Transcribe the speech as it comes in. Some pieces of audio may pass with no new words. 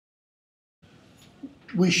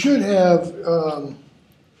we should have,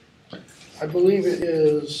 I believe it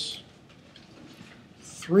is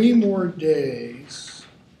 3 more days.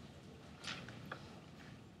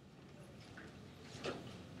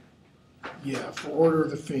 Yeah, for Order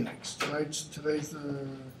of the Phoenix. Today's the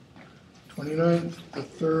 29th, the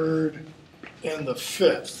 3rd, and the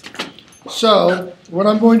 5th. So, what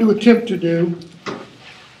I'm going to attempt to do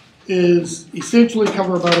is essentially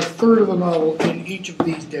cover about a third of the novel in each of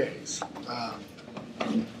these days.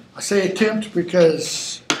 I say attempt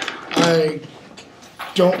because I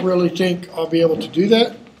don't really think I'll be able to do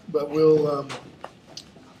that, but we'll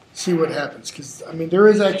see what happens. Because, I mean, there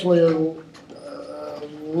is actually a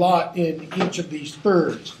lot in each of these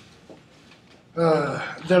thirds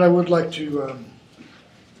that I would like to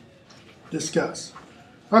discuss.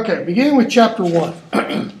 Okay, beginning with chapter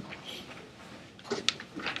 1.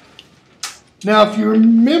 Now, if you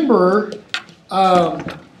remember,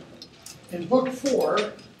 in book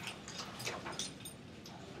 4,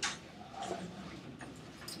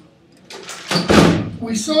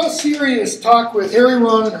 we saw Sirius talk with Harry,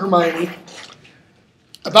 Ron, and Hermione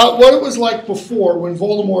about what it was like before when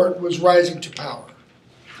Voldemort was rising to power.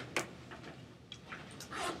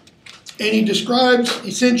 And he describes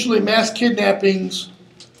essentially mass kidnappings,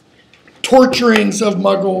 torturings of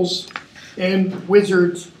muggles and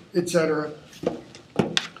wizards, etc.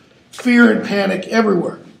 Fear and panic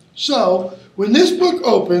everywhere. So, when this book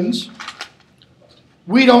opens,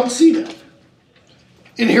 we don't see that.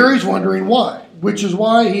 And Harry's wondering why, which is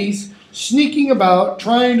why he's sneaking about,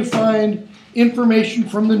 trying to find information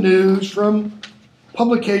from the news, from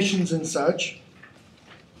publications and such.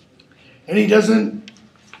 And he doesn't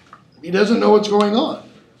know what's going on.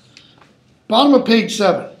 Bottom of page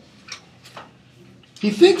 7. He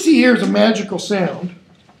thinks he hears a magical sound.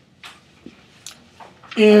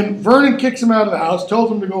 And Vernon kicks him out of the house,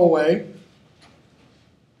 tells him to go away.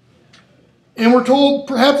 And we're told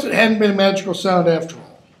perhaps it hadn't been a magical sound after all.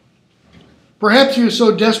 Perhaps he was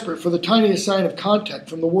so desperate for the tiniest sign of contact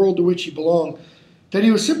from the world to which he belonged that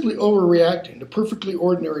he was simply overreacting to perfectly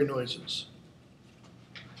ordinary noises.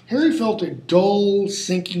 Harry felt a dull,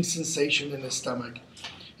 sinking sensation in his stomach,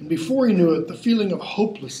 and before he knew it, the feeling of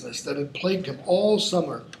hopelessness that had plagued him all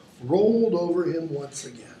summer rolled over him once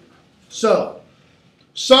again. So,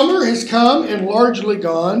 summer has come and largely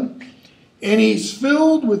gone, and he's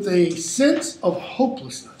filled with a sense of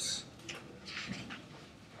hopelessness.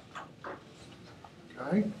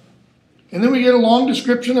 Okay? And then we get a long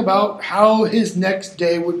description about how his next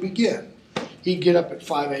day would begin. He'd get up at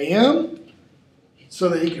 5 a.m., so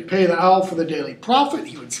that he could pay the owl for the Daily Prophet.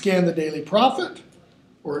 He would scan the Daily Prophet,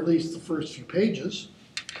 or at least the first few pages.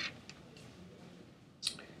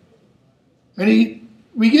 And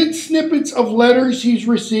we get snippets of letters he's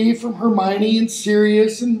received from Hermione and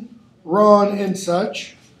Sirius and Ron and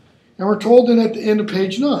such. And we're told that at the end of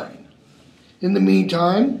page 9. In the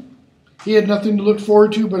meantime, he had nothing to look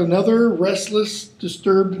forward to but another restless,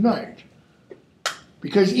 disturbed night.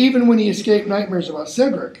 Because even when he escaped nightmares about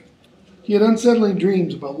Cedric, he had unsettling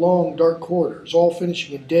dreams about long, dark corridors, all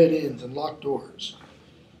finishing in dead ends and locked doors,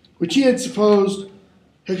 which he had supposed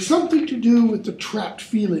had something to do with the trapped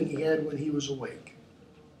feeling he had when he was awake.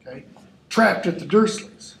 Okay? Trapped at the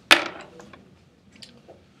Dursleys.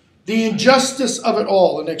 The injustice of it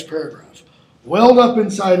all, the next paragraph, welled up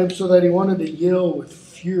inside him so that he wanted to yell with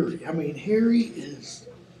fury. I mean, Harry is,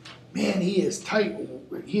 man, he is tight.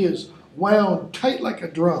 He is wound tight like a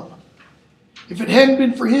drum. If it hadn't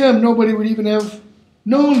been for him, nobody would even have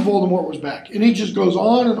known Voldemort was back. And he just goes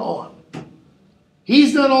on and on.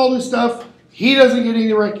 He's done all this stuff. He doesn't get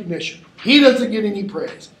any recognition. He doesn't get any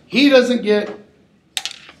praise. He doesn't get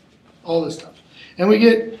all this stuff. And we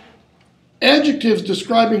get adjectives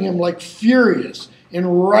describing him like furious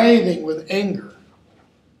and writhing with anger.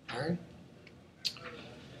 All right?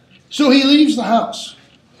 So he leaves the house,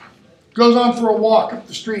 goes on for a walk up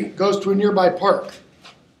the street, goes to a nearby park.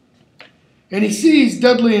 And he sees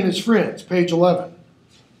Dudley and his friends, page 11.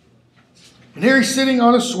 And Harry's sitting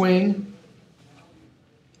on a swing,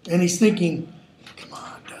 and he's thinking, come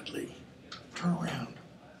on, Dudley, turn around,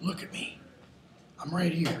 look at me. I'm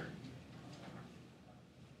right here.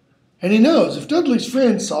 And he knows if Dudley's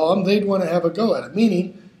friends saw him, they'd want to have a go at him,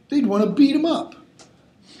 meaning they'd want to beat him up.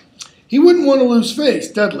 He wouldn't want to lose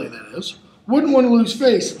face, Dudley that is, wouldn't want to lose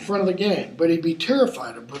face in front of the gang, but he'd be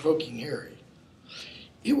terrified of provoking Harry.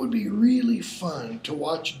 It would be really fun to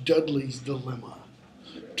watch Dudley's dilemma,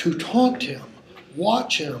 to taunt him,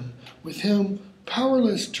 watch him, with him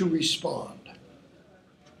powerless to respond.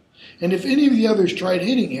 And if any of the others tried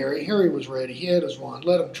hitting Harry, Harry was ready. He had his wand.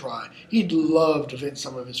 Let him try. He'd love to vent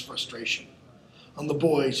some of his frustration on the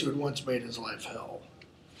boys who had once made his life hell.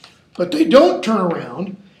 But they don't turn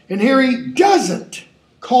around, and Harry doesn't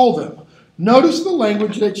call them. Notice the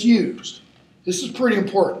language that's used. This is pretty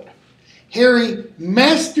important. Harry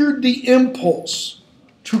mastered the impulse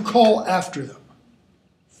to call after them.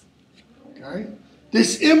 Okay?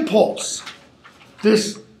 This impulse,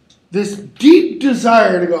 this deep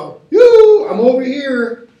desire to go, yoo, I'm over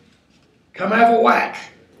here, come have a whack.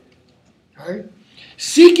 Okay?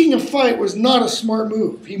 Seeking a fight was not a smart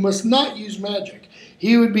move. He must not use magic.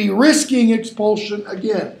 He would be risking expulsion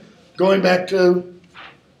again. Going back to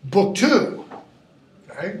book 2.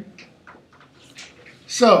 Okay?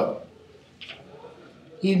 So,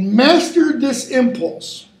 he mastered this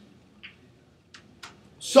impulse.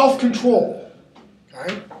 Self-control.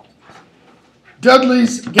 Okay?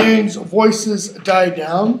 Dudley's gang's voices die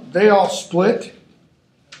down. They all split.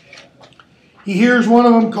 He hears one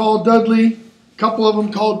of them call Dudley, a couple of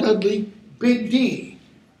them call Dudley Big D.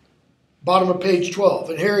 Bottom of page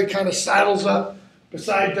 12. And Harry kind of saddles up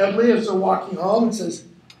beside Dudley as they're walking home and says,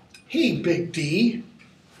 "Hey, Big D."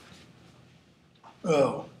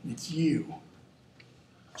 "Oh, it's you.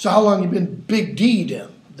 So how long you been Big D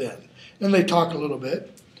then?" And they talk a little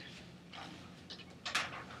bit.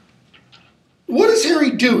 What is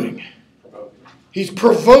Harry doing? He's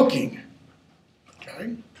provoking.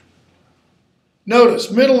 Okay. Notice,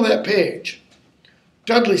 middle of that page.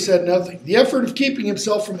 Dudley said nothing. The effort of keeping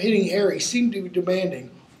himself from hitting Harry seemed to be demanding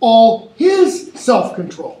all his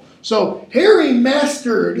self-control. So Harry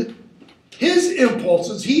mastered his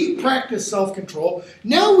impulses. He practiced self-control.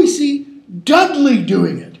 Now we see Dudley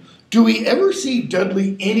doing it. Do we ever see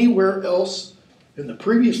Dudley anywhere else in the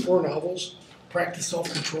previous 4 novels practice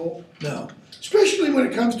self-control? No. Especially when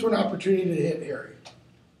it comes to an opportunity to hit Harry.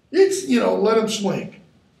 It's, let him swing.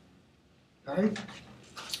 All right?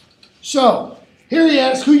 So, Harry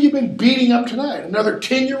asks, "Who you been beating up tonight? Another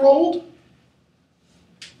 10-year-old?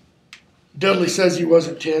 Dudley says he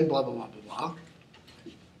wasn't 10, blah, blah, blah, blah, blah.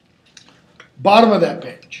 Bottom of that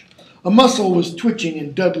page. A muscle was twitching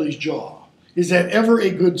in Dudley's jaw. Is that ever a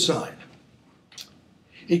good sign?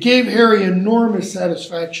 It gave Harry enormous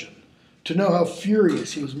satisfaction to know how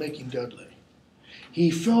furious he was making Dudley. He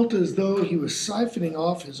felt as though he was siphoning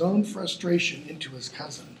off his own frustration into his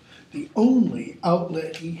cousin, the only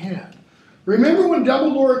outlet he had. Remember when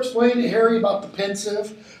Dumbledore explained to Harry about the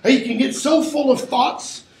pensive? How you can get so full of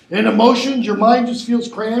thoughts and emotions, your mind just feels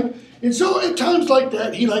crammed. And so at times like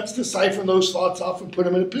that, he likes to siphon those thoughts off and put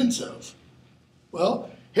them in a pensive. Well,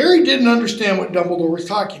 Harry didn't understand what Dumbledore was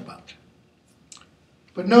talking about.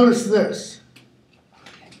 But notice this.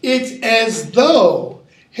 It's as though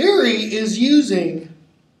Harry is using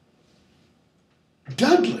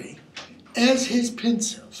Dudley as his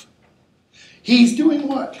pensive. He's doing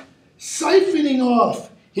what? Siphoning off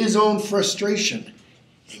his own frustration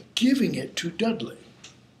and giving it to Dudley.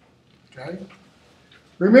 Okay?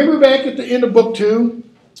 Remember back at the end of book 2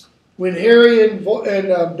 when Harry and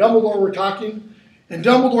Dumbledore were talking, and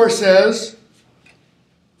Dumbledore says,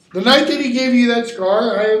 "The night that he gave you that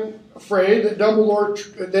scar, I am afraid that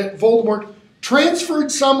Voldemort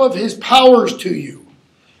transferred some of his powers to you."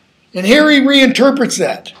 And Harry reinterprets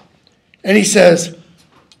that. And he says,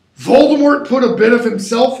 "Voldemort put a bit of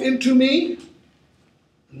himself into me?"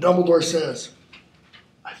 And Dumbledore says,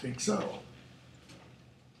 "I think so."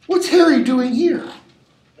 What's Harry doing here?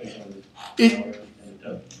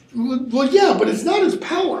 Well, yeah, but it's not his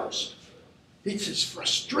powers. It's his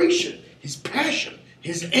frustration, his passion,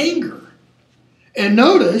 his anger. And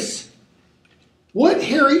notice what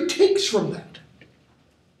Harry takes from that.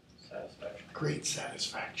 Satisfaction. Great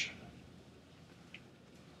satisfaction.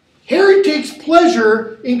 Harry takes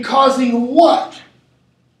pleasure in causing what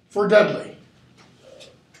for Dudley?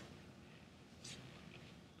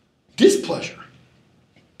 Displeasure.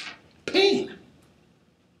 Pain.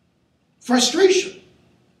 Frustration.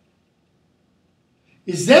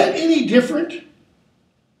 Is that any different?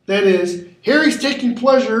 That is, Harry's taking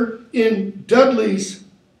pleasure in Dudley's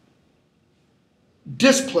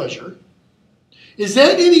displeasure. Is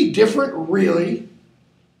that any different, really,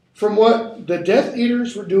 from what the Death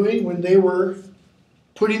Eaters were doing when they were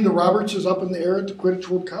putting the Robertses up in the air at the Quidditch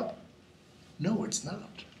World Cup? No, it's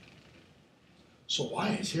not. So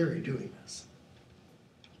why is Harry doing this?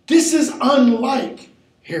 This is unlike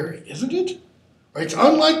Harry, isn't it? It's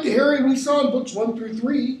unlike the Harry we saw in books 1 through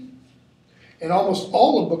 3 and almost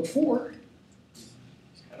all of book 4.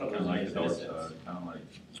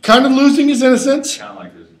 Kind of losing his innocence. Kind of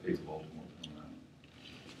like there's a big Baltimore coming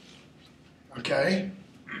out. Okay.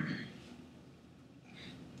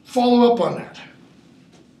 Follow up on that.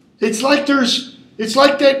 It's like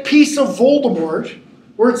that piece of Voldemort,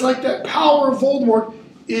 where it's like that power of Voldemort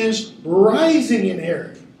is rising in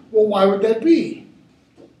Harry. Well, why would that be?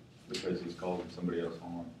 Because he's calling somebody else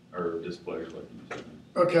on, or displeasure, like you said.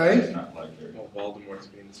 Okay. It's not like Harry. Well, Voldemort's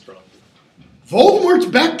being strong. Voldemort's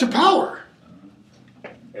back to power.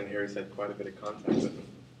 And Harry's had quite a bit of contact with him.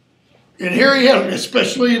 And Harry had,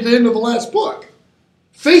 especially at the end of the last book,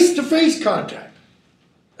 face-to-face contact.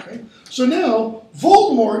 Okay? So now,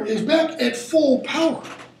 Voldemort is back at full power.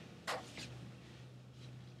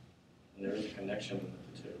 There's a connection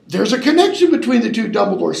with the two. There's a connection between the two,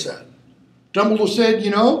 Dumbledore said. Dumbledore said,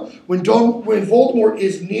 you know, when Voldemort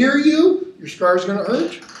is near you, your scar's going to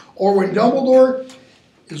hurt. Or when Dumbledore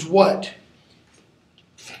is what?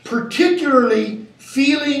 Particularly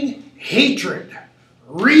feeling hatred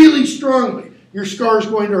really strongly, your scar's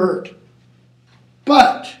going to hurt.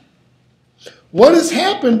 But what has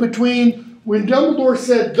happened between when Dumbledore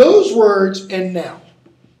said those words and now?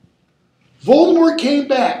 Voldemort came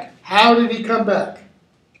back. How did he come back?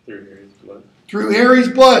 Through Harry's blood. Through Harry's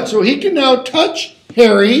blood. So he can now touch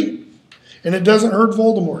Harry, and it doesn't hurt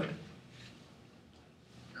Voldemort.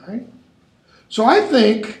 Okay? So I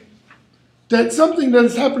think that something that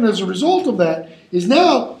has happened as a result of that is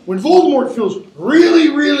now, when Voldemort feels really,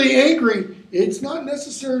 really angry, it's not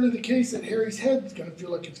necessarily the case that Harry's head is going to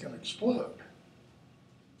feel like it's going to explode.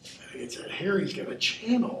 I think it's that Harry's going to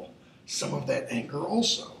channel some of that anger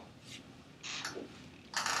also.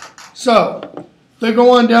 So, they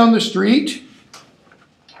go on down the street,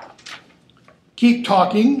 keep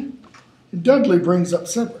talking, and Dudley brings up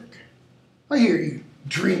Cedric. I hear you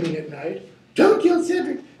dreaming at night. Don't kill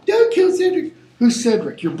Cedric! Don't kill Cedric! Who's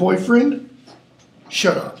Cedric? Your boyfriend?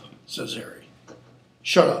 Shut up, says Harry.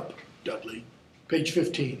 Shut up, Dudley. Page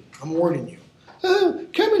 15. I'm warning you. Oh,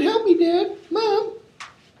 come and help me, Dad. Mom.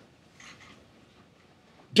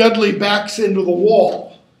 Dudley backs into the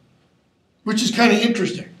wall, which is kind of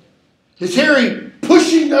interesting. Is Harry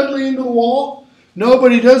pushing Dudley into the wall? No,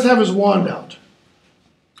 but he does have his wand out.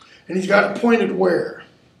 And he's got it pointed where?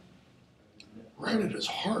 Right at his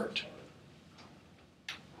heart.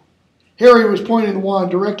 Harry was pointing the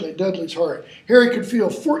wand directly at Dudley's heart. Harry could feel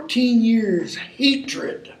 14 years'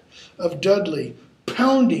 hatred of Dudley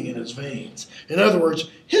pounding in his veins. In other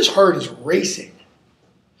words, his heart is racing.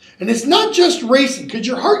 And it's not just racing, because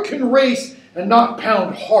your heart can race and not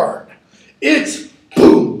pound hard. It's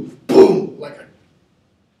boom, boom, like a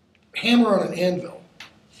hammer on an anvil.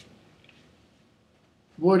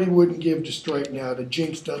 What he wouldn't give to strike now to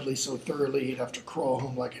jinx Dudley so thoroughly he'd have to crawl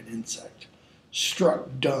home like an insect. Struck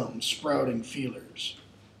dumb, sprouting feelers.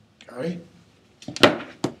 Okay?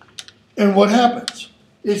 And what happens?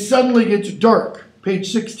 It suddenly gets dark.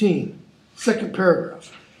 Page 16, second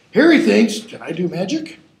paragraph. Harry thinks, can I do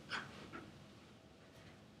magic?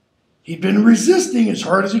 He'd been resisting as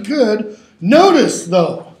hard as he could. Notice,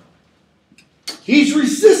 though, he's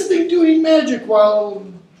resisting doing magic while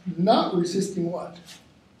not resisting what?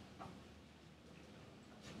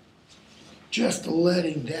 Just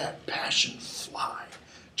letting that passion fly.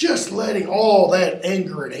 Just letting all that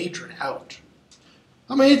anger and hatred out.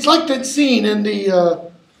 I mean, it's like that scene in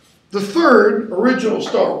the third original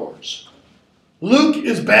Star Wars. Luke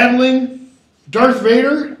is battling Darth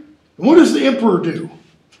Vader. And what does the Emperor do?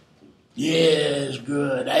 Yes,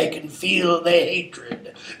 good. I can feel the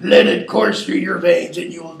hatred. Let it course through your veins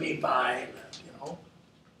and you will be mine. You know?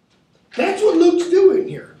 That's what Luke's doing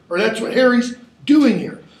here. Or that's what Harry's doing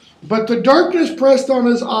here. But the darkness pressed on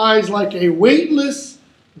his eyes like a weightless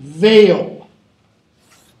veil.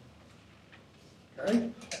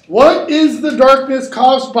 Okay? What is the darkness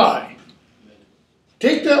caused by?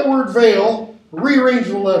 Take that word veil, rearrange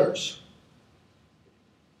the letters.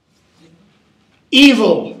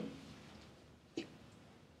 Evil.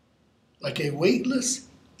 Like a weightless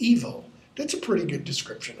evil. That's a pretty good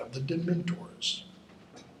description of the Dementors.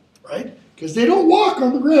 Right? Because they don't walk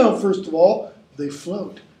on the ground, first of all. They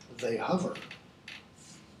float. They hover.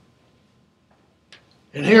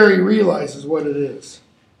 And Harry realizes what it is.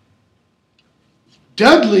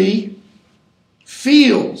 Dudley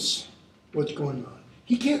feels what's going on.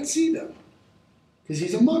 He can't see them because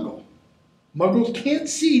he's a muggle. Muggles can't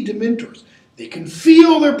see Dementors. They can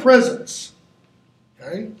feel their presence.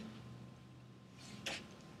 Okay?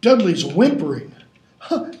 Dudley's whimpering.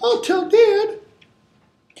 I'll tell Dad.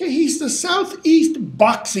 Okay, he's the Southeast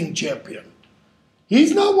boxing champion.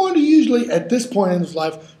 He's not one to usually, at this point in his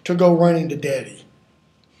life, to go running to Daddy.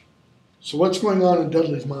 So what's going on in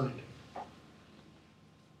Dudley's mind?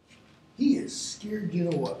 He is scared, you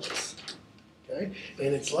know what? Okay?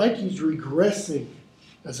 And it's like he's regressing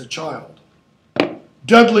as a child.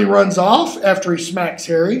 Dudley runs off after he smacks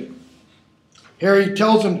Harry. Harry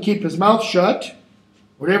tells him to keep his mouth shut.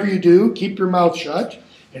 Whatever you do, keep your mouth shut.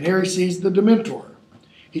 And Harry sees the Dementor.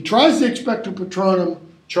 He tries the expecto patronum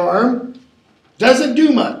charm, doesn't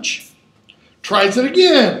do much. Tries it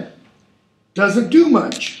again, doesn't do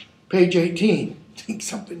much. Page 18, thinks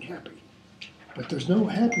something happy, but there's no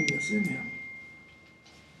happiness in him.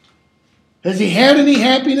 Has he had any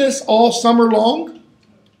happiness all summer long?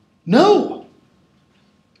 No.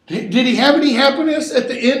 Did he have any happiness at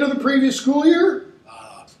the end of the previous school year?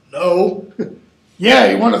 No. Yeah,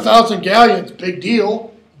 he won 1,000 galleons, big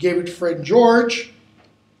deal. Gave it to Fred and George.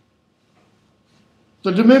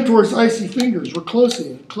 The Dementor's icy fingers were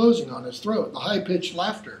closing on his throat. The high-pitched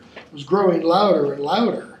laughter was growing louder and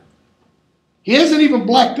louder. He hasn't even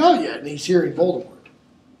blacked out yet, and he's hearing Voldemort.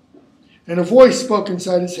 And a voice spoke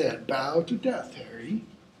inside his head, "Bow to death, Harry.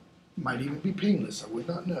 It might even be painless, I would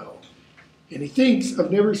not know." And he thinks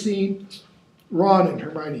of never seeing Ron and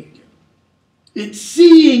Hermione again. It's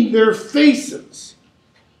seeing their faces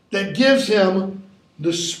that gives him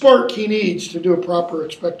the spark he needs to do a proper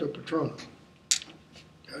expecto patronum.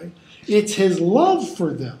 Okay? It's his love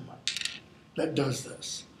for them that does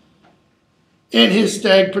this. And his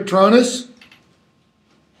stag Patronus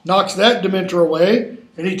knocks that Dementor away,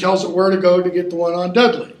 and he tells it where to go to get the one on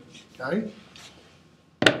Dudley. Okay?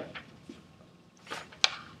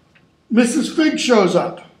 Mrs. Fig shows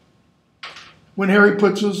up when Harry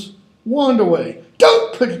puts his wand away.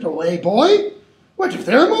 "Don't put it away, boy. What if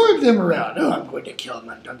there are more of them around? Oh, I'm going to kill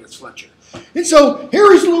Mundungus Fletcher." And so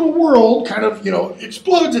Harry's little world kind of,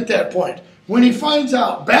 explodes at that point when he finds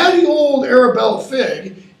out batty old Arabella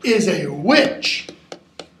Fig is a witch.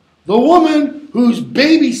 The woman who's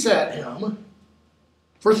babysat him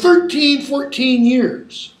for 13, 14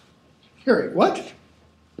 years. Harry, what?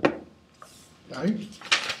 Okay.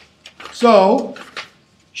 So,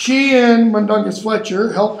 she and Mundungus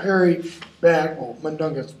Fletcher help Harry back, well,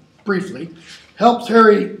 Mundungus briefly, helps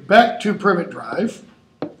Harry back to Privet Drive.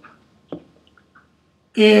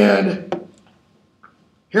 And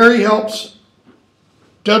Harry helps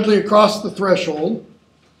Dudley across the threshold.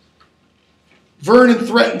 Vernon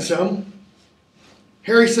threatens him.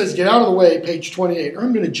 Harry says, "Get out of the way," page 28, "or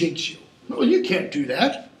I'm going to jinx you." "Well, you can't do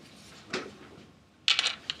that."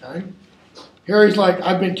 Okay. Harry's like,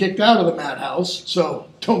 "I've been kicked out of the madhouse, so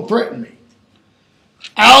don't threaten me."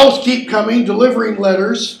 Owls keep coming, delivering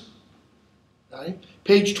letters. Okay.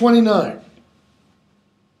 Page 29.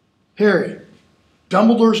 Harry,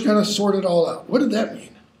 Dumbledore's going to sort it all out. What did that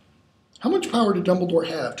mean? How much power did Dumbledore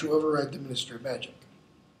have to override the Minister of Magic?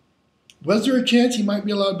 Was there a chance he might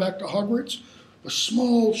be allowed back to Hogwarts? A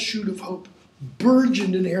small shoot of hope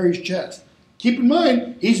burgeoned in Harry's chest. Keep in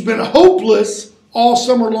mind, he's been hopeless all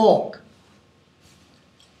summer long.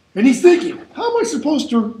 And he's thinking, how am I supposed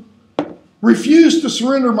to refuse to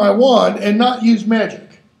surrender my wand and not use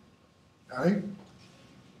magic? All right?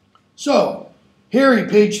 So, Harry,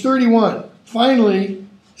 page 31, finally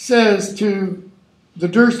says to the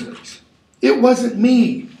Dursleys, "It wasn't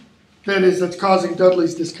me that's causing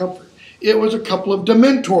Dudley's discomfort. It was a couple of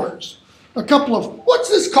Dementors. A couple of, what's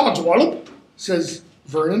this, codswallop?" says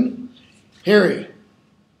Vernon. Harry,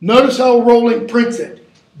 notice how Rowling prints it.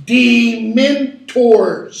 Dementors,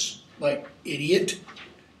 like idiot.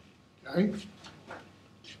 Okay?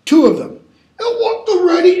 Two of them. And what the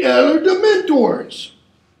ready hell are Dementors?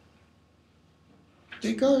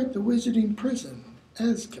 They guard the wizarding prison,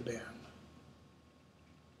 Azkaban,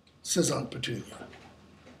 says Aunt Petunia.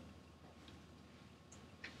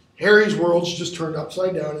 Harry's world's just turned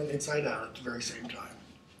upside down and inside out at the very same time.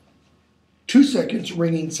 2 seconds,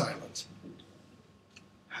 ringing silence.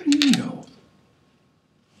 "How do you know?"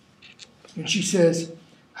 And she says,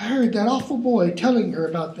 "I heard that awful boy telling her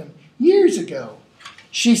about them years ago."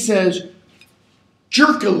 She says,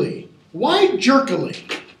 jerkily. Why jerkily?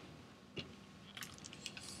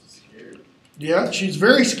 Scared. Yeah, she's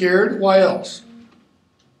very scared. Why else?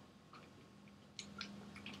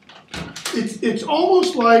 It's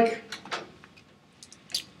almost like,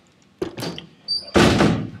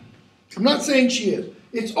 I'm not saying she is.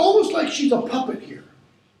 It's almost like she's a puppet here.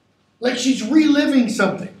 Like she's reliving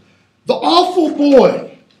something. The awful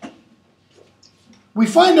boy. We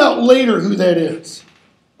find out later who that is.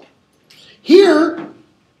 Here,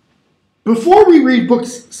 before we read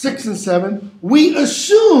books 6 and 7, we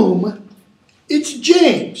assume it's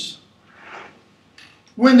James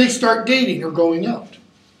when they start dating or going out.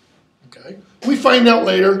 Okay? We find out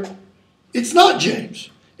later it's not James.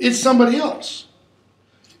 It's somebody else.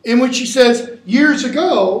 And when she says years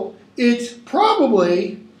ago, it's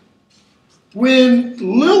probably when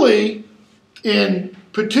Lily and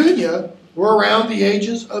Petunia were around the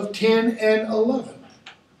ages of 10 and 11.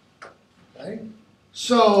 Okay?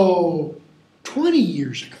 So, 20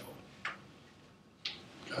 years ago.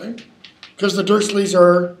 Okay? because the Dursleys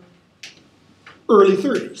are early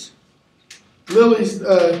 30s.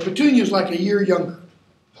 Petunia's like a year younger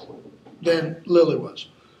than Lily was.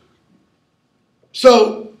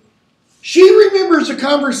 So she remembers a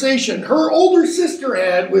conversation her older sister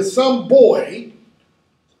had with some boy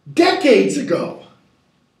decades ago.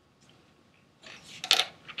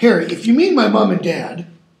 Harry, if you mean my mom and dad,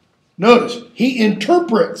 notice he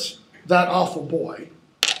interprets that awful boy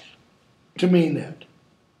to mean that.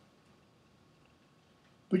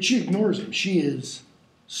 But she ignores him. She is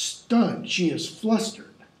stunned. She is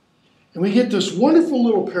flustered. And we get this wonderful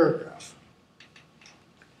little paragraph.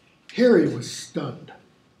 Harry was stunned.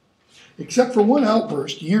 Except for one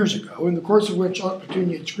outburst years ago, in the course of which Aunt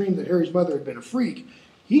Petunia had screamed that Harry's mother had been a freak,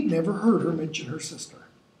 he'd never heard her mention her sister.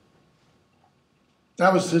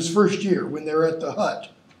 That was his first year when they were at the hut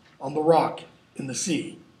on the rock in the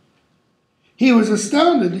sea. He was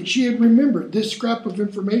astounded that she had remembered this scrap of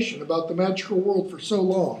information about the magical world for so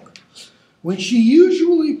long, when she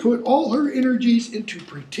usually put all her energies into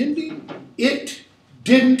pretending it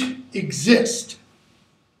didn't exist.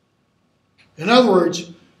 In other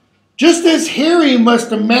words, just as Harry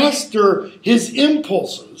must master his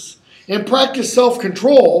impulses and practice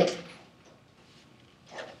self-control,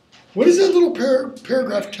 what does that little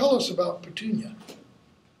paragraph tell us about Petunia?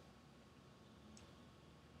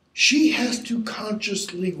 She has to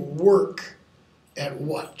consciously work at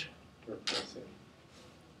what? Repressing.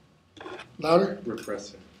 Louder?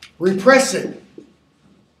 Repressing. Repressing.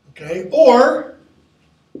 Okay? Or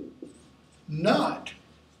not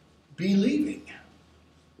believing.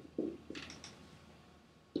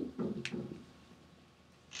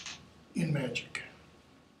 In magic.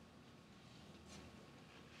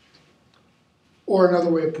 Or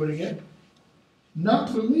another way of putting it,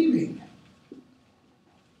 not believing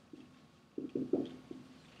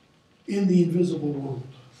in the invisible world.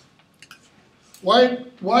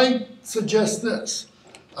 Why suggest this?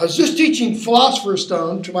 I was just teaching Philosopher's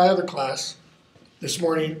Stone to my other class this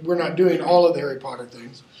morning. We're not doing all of the Harry Potter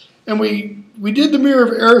things. And we did the Mirror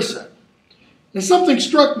of Erised. And something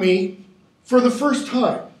struck me for the first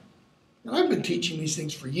time. And I've been teaching these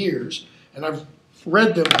things for years, and I've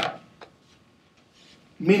read them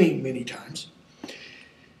many, many times.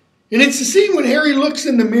 And it's the scene when Harry looks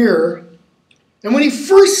in the mirror, and when he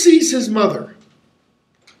first sees his mother,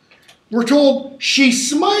 we're told she's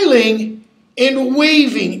smiling and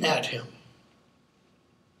waving at him.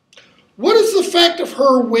 What does the fact of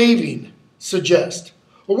her waving suggest?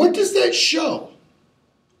 Or what does that show?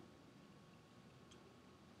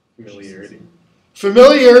 Familiarity.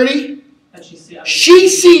 Familiarity. She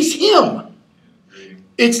sees him.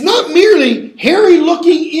 It's not merely Harry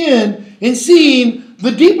looking in and seeing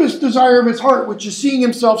the deepest desire of his heart, which is seeing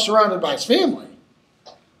himself surrounded by his family.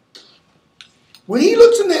 When he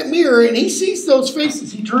looks in that mirror and he sees those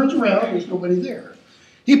faces, he turns around, there's nobody there.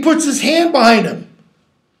 He puts his hand behind him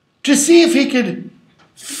to see if he could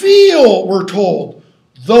feel, we're told,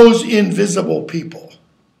 those invisible people.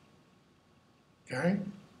 Okay?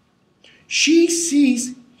 She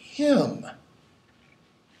sees him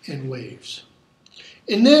and waves.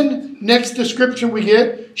 And then, next description we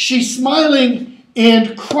get, she's smiling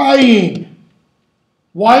and crying.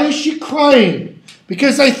 Why is she crying?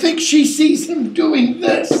 Because I think she sees him doing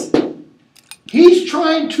this. He's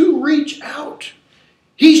trying to reach out.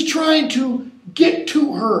 He's trying to get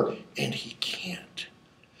to her, and he can't.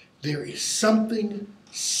 There is something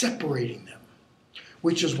separating them,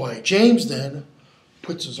 which is why James then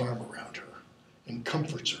puts his arm around her and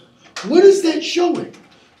comforts her. What is that showing?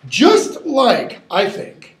 Just like, I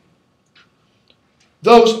think,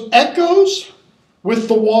 those echoes with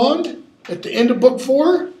the wand at the end of book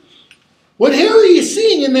 4, what Harry is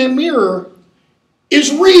seeing in that mirror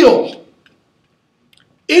is real.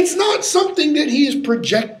 It's not something that he is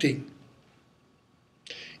projecting.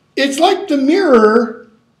 It's like the mirror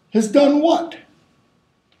has done what?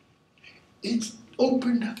 It's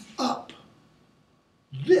opened up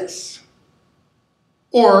this.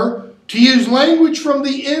 Or, to use language from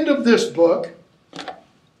the end of this book,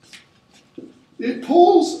 it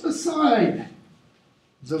pulls aside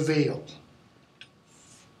the veil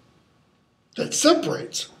that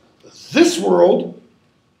separates this world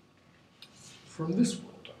from this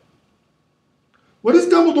world. What does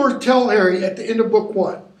Dumbledore tell Harry at the end of book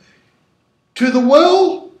 1? To the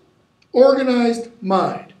well-organized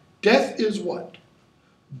mind, death is what?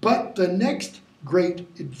 But the next great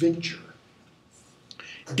adventure.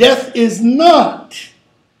 Death is not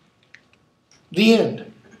the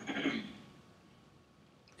end.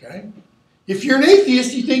 Okay? If you're an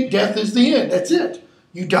atheist, you think death is the end. That's it.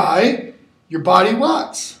 You die, your body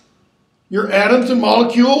rots. Your atoms and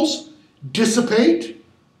molecules dissipate.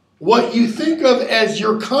 What you think of as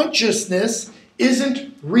your consciousness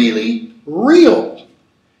isn't really real.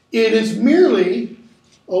 It is merely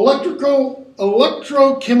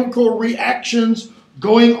electrochemical reactions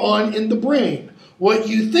going on in the brain. What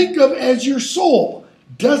you think of as your soul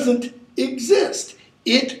doesn't exist.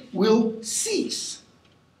 It will cease.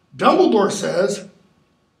 Dumbledore says,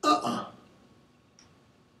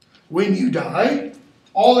 when you die,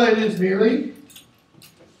 all that is merely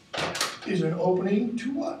is an opening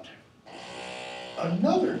to what?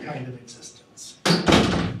 Another kind of existence.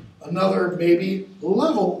 Another maybe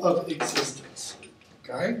level of existence.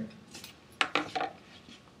 Okay?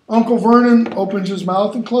 Uncle Vernon opens his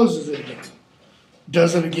mouth and closes it again.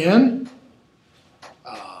 Does it again.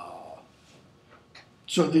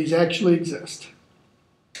 So these actually exist.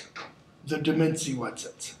 The Demency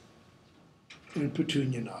Whatsits. And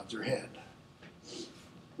Petunia nods her head.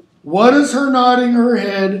 What does her nodding her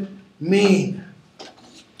head mean?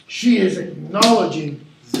 She is acknowledging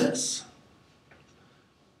this.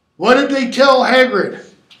 What did they tell Hagrid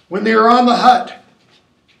when they were on the hut?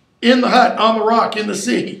 In the hut, on the rock, in the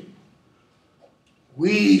sea.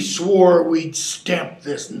 We swore we'd stamp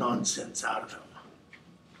this nonsense out of him.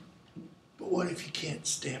 But what if you can't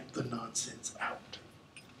stamp the nonsense out?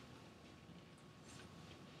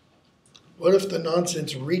 What if the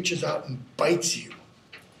nonsense reaches out and bites you?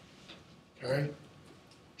 Okay?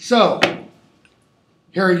 So,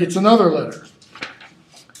 Harry gets another letter.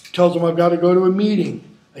 Tells him I've got to go to a meeting,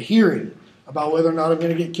 a hearing, about whether or not I'm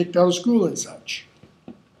going to get kicked out of school and such.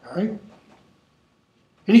 All right?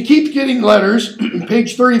 And he keeps getting letters,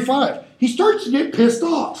 page 35. He starts to get pissed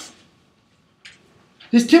off.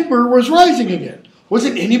 His temper was rising again.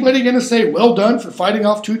 Wasn't anybody going to say, well done for fighting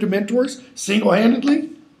off 2 Dementors single-handedly?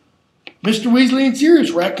 Mr. Weasley and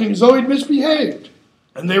Sirius were acting as though he'd misbehaved.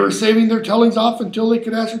 And they were saving their tellings off until they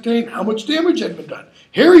could ascertain how much damage had been done.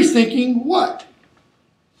 Harry's thinking, what?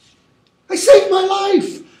 I saved my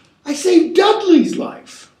life. I saved Dudley's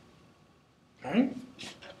life. Okay?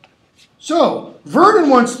 So, Vernon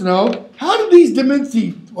wants to know, how did these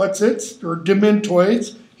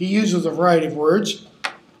Dementoids, he uses a variety of words,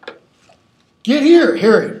 get here?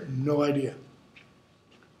 Harry, no idea.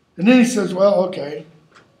 And then he says, well, okay,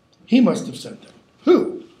 he must have sent them.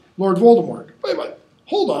 Who? Lord Voldemort. Wait,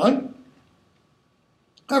 hold on.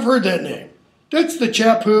 I've heard that name. That's the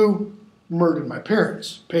chap who murdered my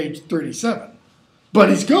parents, page 37. But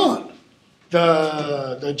he's gone.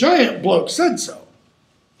 The giant bloke said so.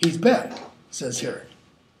 He's back, says Harry.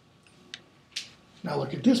 Now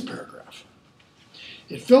look at this paragraph.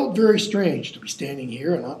 It felt very strange to be standing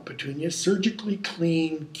here in Aunt Petunia's surgically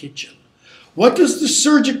clean kitchen. What does the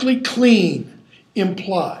surgically clean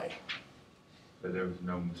imply? That there was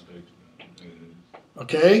no mistakes.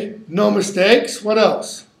 Okay, no mistakes. What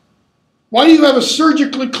else? Why do you have a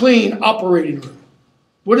surgically clean operating room?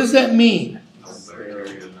 What does that mean?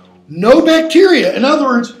 No bacteria. In other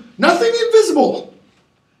words, nothing invisible.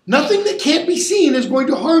 Nothing that can't be seen is going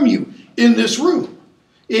to harm you in this room.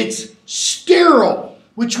 It's sterile,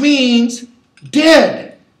 which means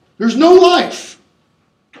dead. There's no life.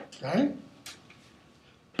 Okay?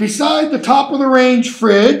 Beside the top of the range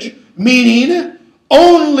fridge, meaning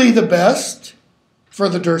only the best for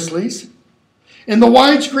the Dursleys, and the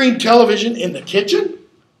widescreen television in the kitchen.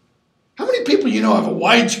 How many people you know have a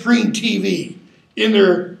widescreen TV in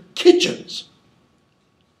their kitchens?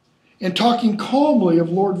 And talking calmly of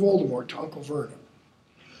Lord Voldemort to Uncle Vernon.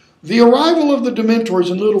 The arrival of the Dementors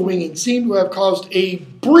in Little Winging seemed to have caused a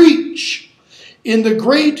breach in the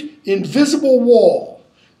great invisible wall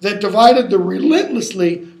that divided the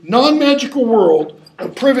relentlessly non-magical world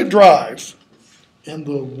of Privet Drive and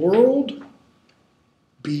the world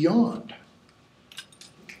beyond.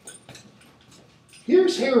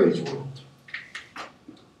 Here's Harry's world.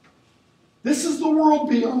 This is the world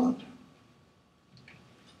beyond.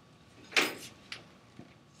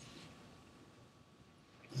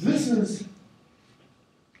 This is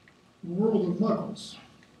the world of Muggles.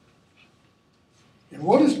 And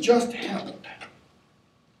what has just happened?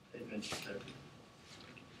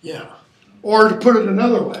 Yeah. Or to put it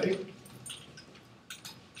another way,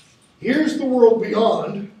 here's the world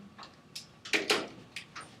beyond.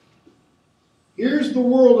 Here's the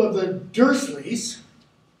world of the Dursleys,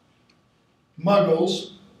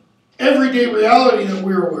 Muggles, everyday reality that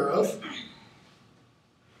we're aware of.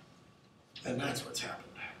 And that's what's happened.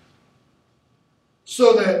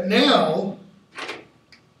 So that now,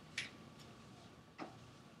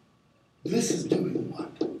 this is doing what?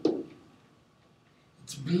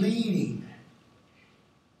 It's bleeding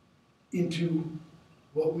into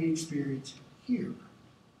what we experience here,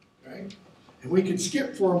 right? And we can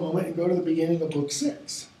skip for a moment and go to the beginning of book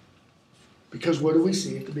 6. Because what do we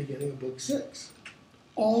see at the beginning of book 6?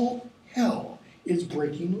 All hell is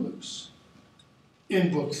breaking loose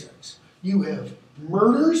in book 6. You have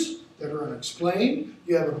murders that are unexplained.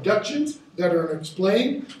 You have abductions that are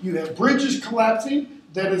unexplained. You have bridges collapsing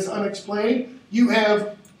that is unexplained. You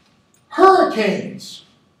have hurricanes,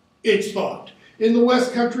 it's thought, in the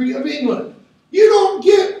west country of England. You don't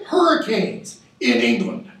get hurricanes in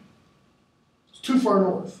England. It's too far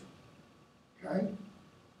north. Okay?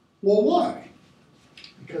 Well, why?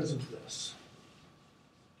 Because of this.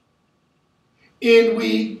 And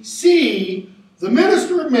we see the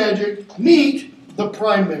Minister of Magic meet the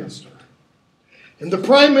Prime Minister. And the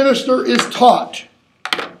Prime Minister is taught.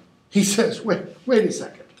 He says, wait a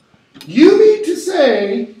second. You mean to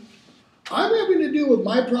say I'm having to deal with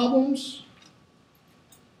my problems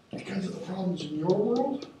because of the problems in your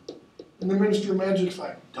world? And the Minister of Magic's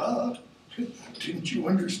like, duh. Didn't you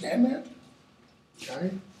understand that?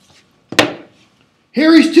 Okay.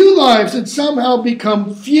 Harry's 2 lives had somehow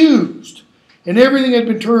become fused, and everything had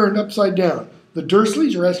been turned upside down. The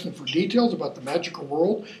Dursleys are asking for details about the magical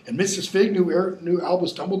world, and Mrs. Figg knew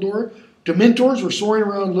Albus Dumbledore. Dementors were soaring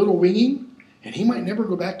around Little Winging, and he might never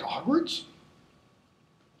go back to Hogwarts.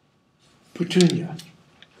 Petunia.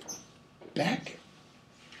 Back?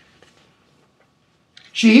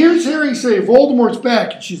 She hears Harry say, Voldemort's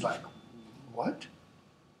back, and she's like, what?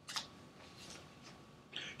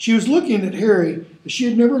 She was looking at Harry as she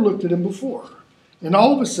had never looked at him before. And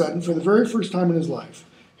all of a sudden, for the very first time in his life,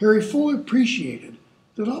 Harry fully appreciated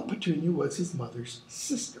that Aunt Petunia was his mother's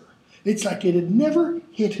sister. It's like it had never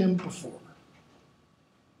hit him before.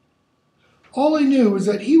 All he knew was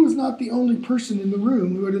that he was not the only person in the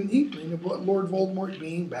room who had an inkling of what Lord Voldemort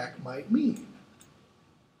being back might mean.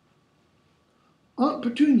 Aunt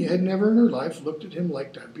Petunia had never in her life looked at him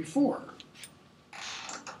like that before.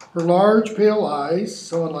 Her large, pale eyes,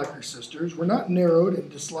 so unlike her sister's, were not narrowed in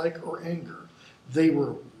dislike or anger. They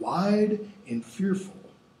were wide and fearful.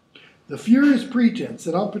 The furious pretense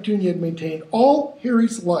that Aunt Petunia had maintained all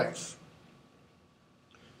Harry's life.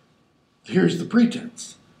 Here's the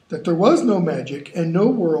pretense, that there was no magic and no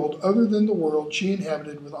world other than the world she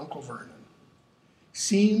inhabited with Uncle Vernon,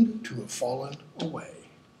 seemed to have fallen away.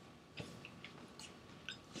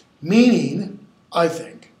 Meaning, I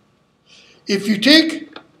think, if you take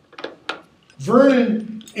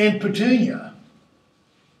Vernon and Petunia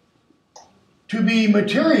to be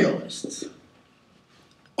materialists,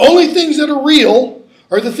 only things that are real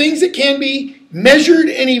are the things that can be measured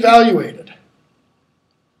and evaluated.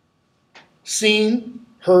 Seen,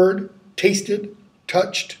 heard, tasted,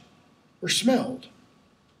 touched, or smelled.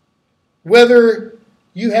 Whether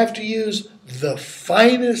you have to use the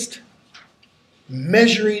finest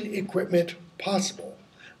measuring equipment possible.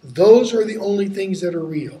 Those are the only things that are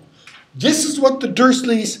real. This is what the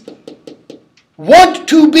Dursleys want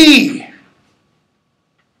to be.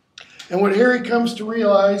 And what Harry comes to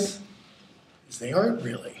realize is they aren't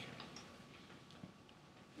really.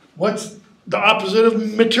 What's the opposite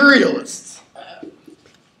of materialists?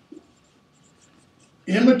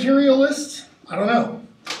 Immaterialists? I don't know.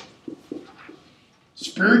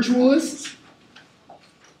 Spiritualists?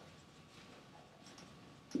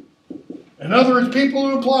 In other words, people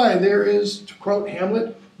who imply there is, to quote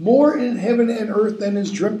Hamlet, more in heaven and earth than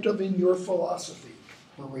is dreamt of in your philosophy,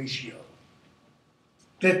 Horatio.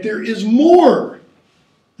 That there is more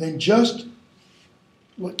than just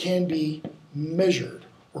what can be measured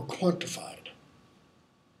or quantified.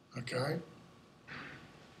 Okay?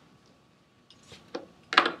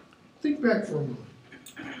 Think back for a moment.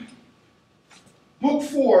 Book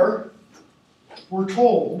 4, we're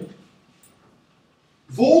told,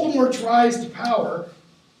 Voldemort's rise to power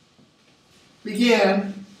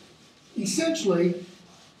began essentially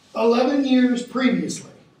 11 years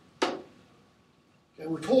previously. Okay,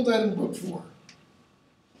 we're told that in book 4.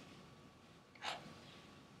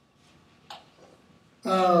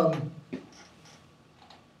 No,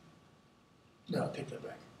 take that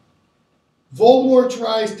back. Voldemort's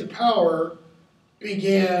rise to power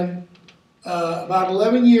began about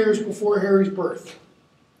 11 years before Harry's birth.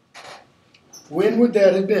 When would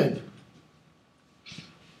that have been?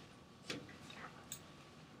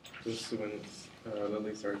 This is when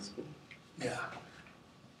Lily started school. Yeah.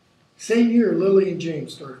 Same year Lily and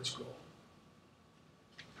James started school.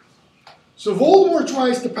 So Voldemort's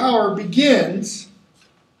rise to power begins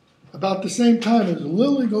about the same time as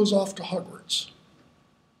Lily goes off to Hogwarts.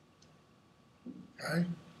 Okay?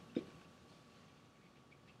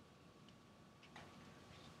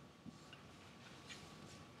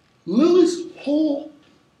 Lily's whole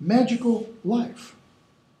magical life,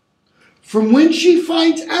 from when she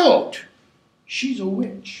finds out she's a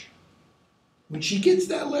witch, when she gets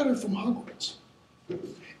that letter from Hogwarts,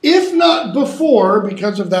 if not before,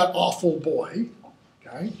 because of that awful boy,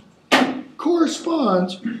 okay,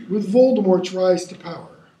 corresponds with Voldemort's rise to power.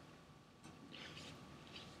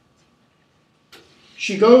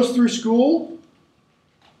 She goes through school.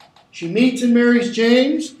 She meets and marries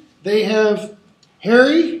James. They have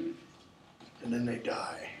Harry, and then they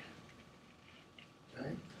die.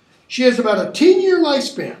 Okay? She has about a 10-year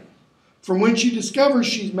lifespan from when she discovers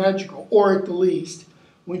she's magical, or at the least,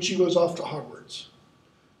 when she goes off to Hogwarts.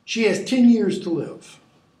 She has 10 years to live.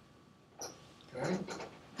 Okay?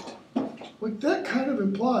 What that kind of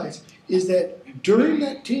implies is that during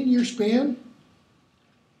that 10-year span,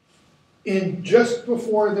 and just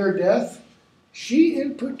before their death, she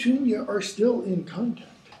and Petunia are still in contact.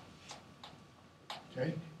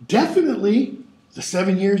 Okay? Definitely the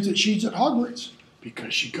 7 years that she's at Hogwarts,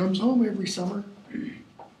 because she comes home every summer,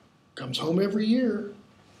 comes home every year.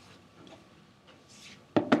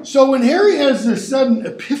 So when Harry has this sudden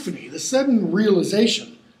epiphany, this sudden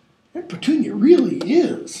realization, that Petunia really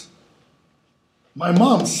is my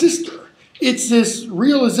mom's sister, it's this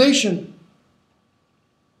realization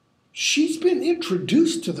she's been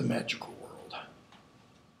introduced to the magical world.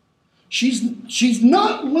 She's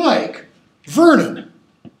not like Vernon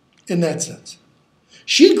in that sense.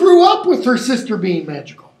 She grew up with her sister being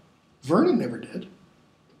magical. Vernon never did.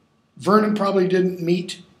 Vernon probably didn't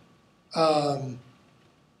meet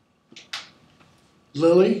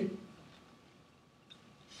Lily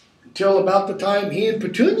until about the time he and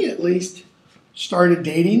Petunia, at least, started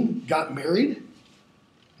dating, got married.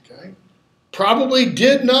 Okay. Probably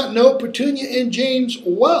did not know Petunia and James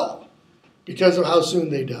well because of how soon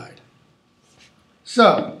they died.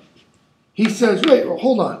 So, he says, wait, well,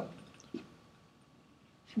 hold on.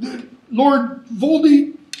 Lord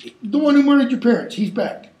Voldy, the one who murdered your parents, he's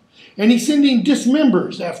back. And he's sending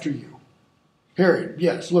dismembers after you. Harry,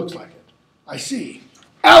 yes, looks like it. I see.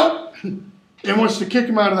 Out! And wants to kick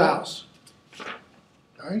him out of the house.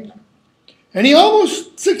 All right? And he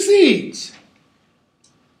almost succeeds.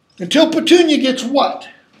 Until Petunia gets what?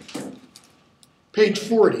 Page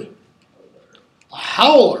 40. A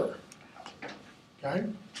howler. Okay?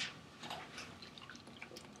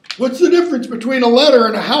 What's the difference between a letter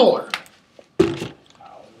and a howler?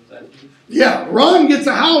 Yeah, Ron gets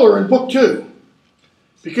a howler in book 2.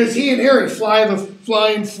 Because he and Harry fly the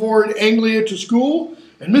flying Ford Anglia to school,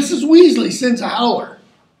 and Mrs. Weasley sends a howler.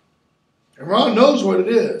 And Ron knows what it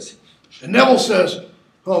is. And Neville says,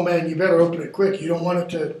 oh man, you better open it quick. You don't want it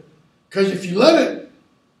to... Because if you let it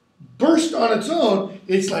burst on its own,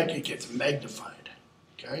 it's like it gets magnified.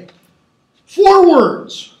 Okay? 4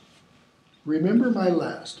 words. Remember my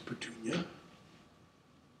last, Petunia.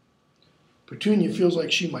 Petunia feels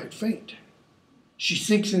like she might faint. She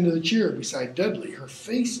sinks into the chair beside Dudley, her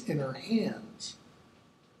face in her hands.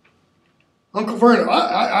 Uncle Vernon,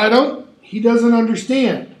 I don't, he doesn't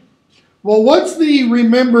understand. Well, what's the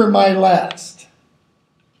remember my last?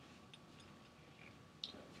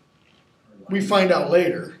 We find out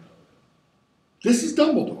later. This is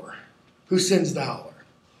Dumbledore who sends the howler.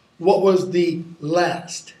 What was the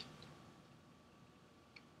last?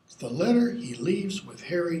 It's the letter he leaves with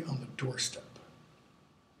Harry on the doorstep,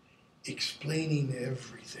 explaining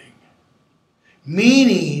everything.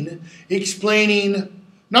 Meaning, explaining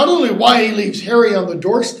not only why he leaves Harry on the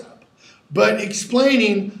doorstep, but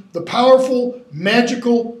explaining the powerful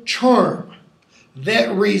magical charm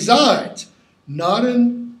that resides not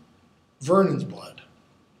in Vernon's blood,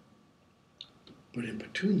 but in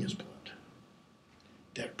Petunia's blood,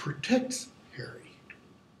 that protects Harry.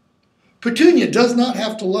 Petunia does not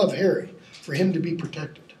have to love Harry for him to be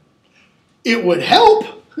protected. It would help,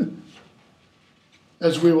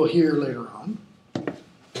 as we will hear later on.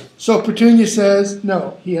 So Petunia says,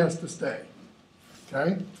 no, he has to stay.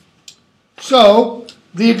 Okay? So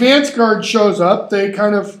the advance guard shows up. They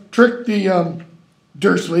kind of trick the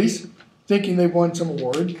Dursleys, thinking they've won some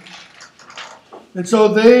award. And so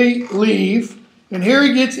they leave, and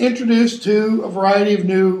Harry gets introduced to a variety of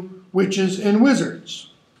new witches and wizards.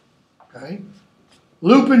 Okay?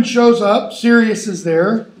 Lupin shows up. Sirius is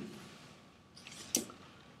there.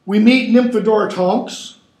 We meet Nymphadora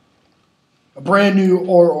Tonks, a brand new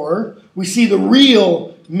Auror. We see the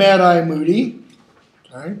real Mad-Eye Moody.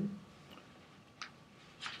 Okay?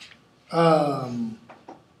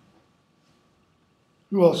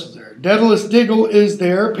 Who else is there? Daedalus Diggle is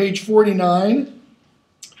there, page 49.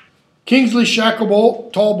 Kingsley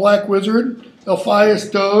Shacklebolt, tall black wizard.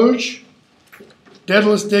 Elphias Doge.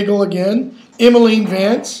 Daedalus Diggle again. Emmeline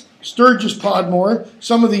Vance. Sturgis Podmore.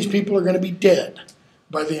 Some of these people are going to be dead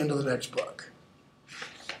by the end of the next book.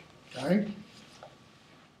 Okay?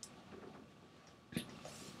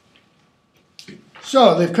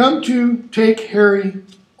 So they've come to take Harry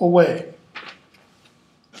away.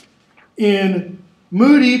 In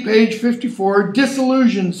Moody, page 54,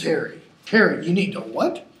 disillusions Harry. Harry, you need to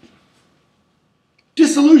what?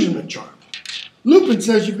 Disillusionment charm. Lupin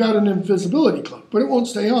says you've got an invisibility cloak, but it won't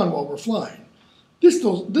stay on while we're flying.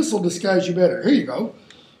 This'll disguise you better. Here you go.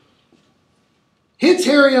 Hits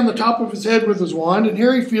Harry on the top of his head with his wand, and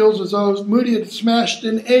Harry feels as though Moody had smashed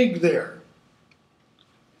an egg there.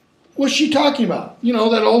 What's she talking about? You know,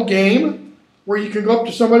 that old game where you can go up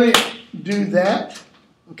to somebody and do that,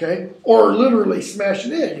 okay? Or literally smash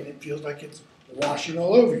an egg, and it feels like it's washing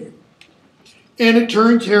all over you. And it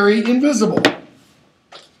turns Harry invisible.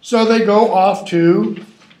 So they go off to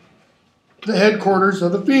the headquarters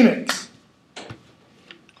of the Phoenix,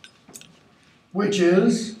 which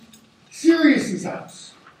is Sirius's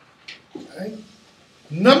house. Okay.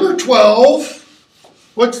 Number 12,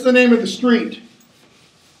 what's the name of the street?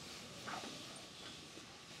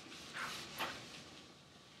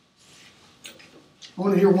 I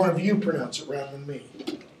want to hear one of you pronounce it rather than me.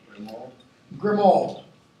 Grimald.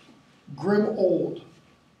 Grimold.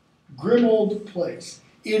 Grimold Place.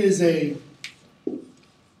 It is a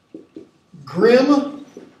grim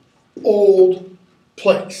old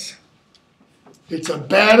place. It's a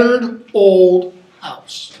battered old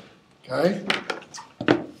house. Okay?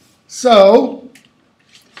 So,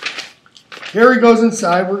 Harry goes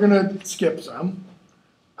inside. We're going to skip some.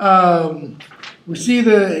 We see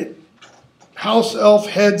the house elf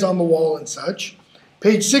heads on the wall and such.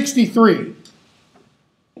 Page 63.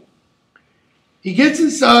 He gets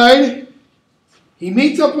inside. He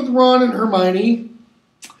meets up with Ron and Hermione,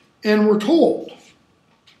 and we're told,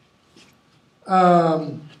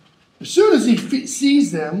 as soon as he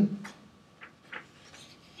sees them,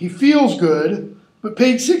 he feels good. But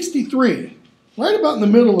page 63, right about in the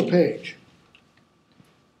middle of the page,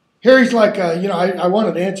 Harry's like, I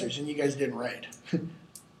wanted answers, and you guys didn't write.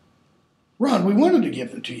 Ron, we wanted to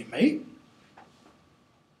give them to you, mate.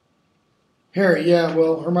 Harry, yeah,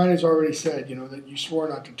 well, Hermione's already said, that you swore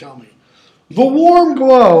not to tell me. The warm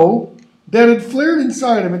glow that had flared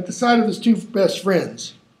inside him at the sight of his two best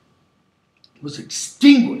friends was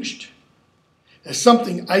extinguished as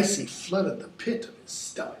something icy flooded the pit of his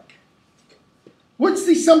stomach. What's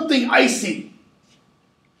the something icy?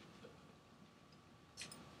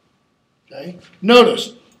 Okay.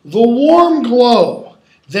 Notice the warm glow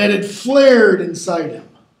that had flared inside him.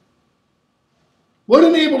 What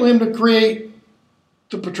enabled him to create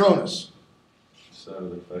the Patronus? Side of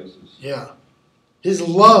their faces. Yeah. His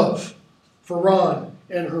love for Ron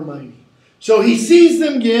and Hermione. So he sees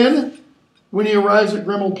them again when he arrives at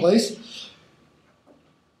Grimmauld Place.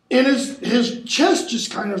 And his chest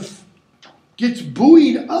just kind of gets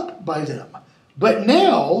buoyed up by them. But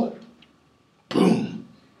now, boom,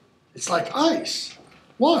 it's like ice.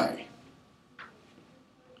 Why?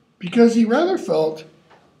 Because he rather felt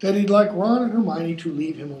that he'd like Ron and Hermione to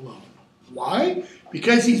leave him alone. Why?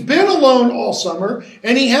 Because he's been alone all summer,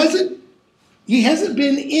 and he hasn't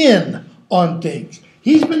been in on things.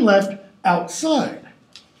 He's been left outside.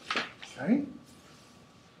 Okay?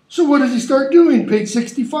 So what does he start doing? Page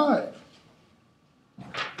 65.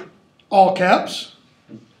 All caps.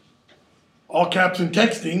 All caps in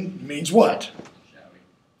texting means what?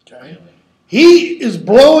 Okay. He is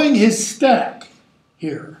blowing his stack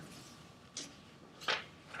here.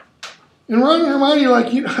 And Ron and Hermione are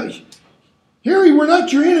like, Harry, we're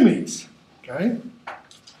not your enemies. Okay?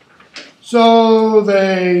 So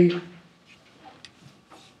they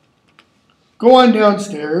go on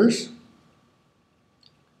downstairs.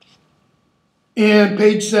 And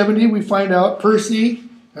page 70, we find out Percy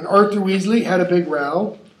and Arthur Weasley had a big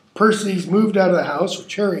row. Percy's moved out of the house,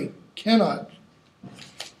 which Harry cannot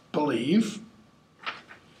believe.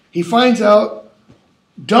 He finds out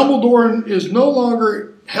Dumbledore is no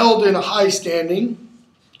longer held in a high standing.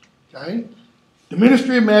 Okay? The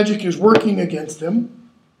Ministry of Magic is working against him.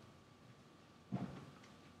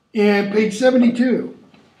 And page 72,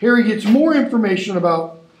 Harry gets more information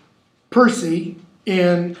about Percy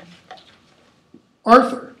and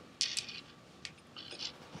Arthur.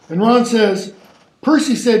 And Ron says,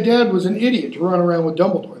 Percy said Dad was an idiot to run around with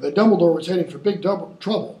Dumbledore, that Dumbledore was heading for big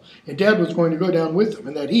trouble, and Dad was going to go down with him,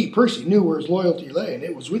 and that he, Percy, knew where his loyalty lay, and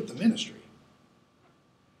it was with the Ministry.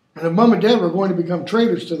 And if Mom and Dad were going to become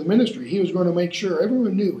traitors to the Ministry, he was going to make sure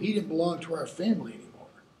everyone knew he didn't belong to our family anymore.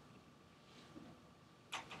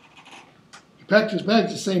 He packed his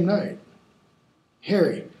bags the same night.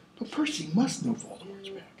 Harry, but Percy must know Voldemort's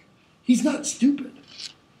back. He's not stupid.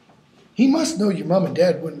 He must know your mom and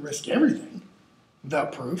dad wouldn't risk everything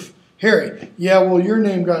without proof. Harry, yeah, well,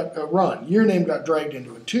 Ron, your name got dragged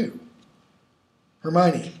into it too.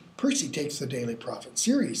 Hermione, Percy takes the Daily Prophet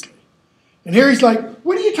seriously. And Harry's like,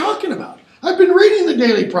 what are you talking about? I've been reading the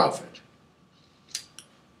Daily Prophet.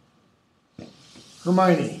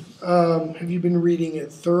 Hermione, have you been reading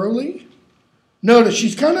it thoroughly? Notice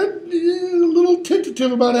she's kind of a little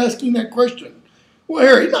tentative about asking that question. Well,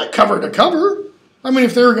 Harry, not cover to cover. I mean,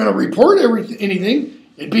 if they were going to report anything,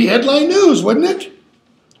 it'd be headline news, wouldn't it?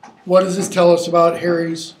 What does this tell us about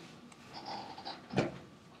Harry's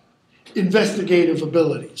investigative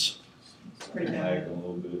abilities? Lag a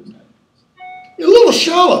little bit. A little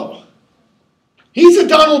shallow. He's a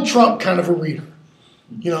Donald Trump kind of a reader.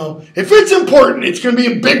 You know, if it's important, it's going to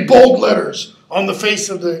be in big, bold letters on the face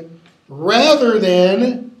of the... rather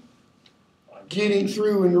than getting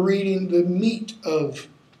through and reading the meat of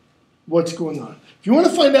what's going on. If you want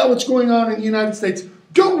to find out what's going on in the United States,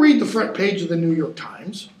 don't read the front page of the New York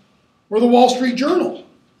Times or the Wall Street Journal.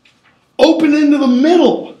 Open into the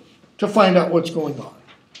middle to find out what's going on.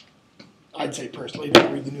 I'd say personally,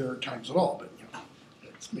 don't read the New York Times at all, but you know,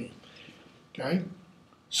 that's me. Okay?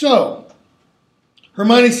 So,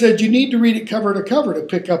 Hermione said you need to read it cover to cover to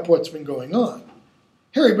pick up what's been going on.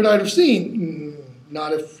 Harry, but I'd have seen,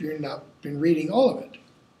 not if you're not been reading all of it.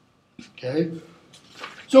 Okay?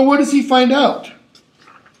 So what does he find out?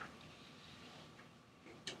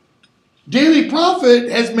 Daily Prophet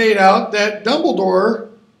has made out that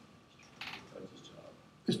Dumbledore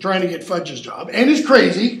is trying to get Fudge's job and is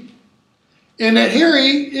crazy, and that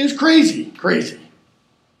Harry is crazy.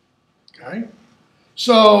 Okay?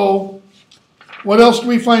 So, what else do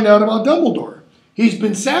we find out about Dumbledore? He's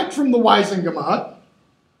been sacked from the Wisengamot,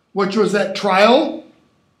 which was that trial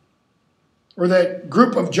or that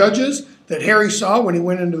group of judges that Harry saw when he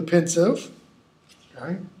went into the Pensieve.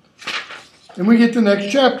 Okay? And we get the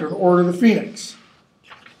next chapter, the Order of the Phoenix.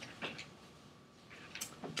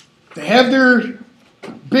 They have their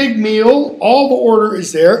big meal. All the order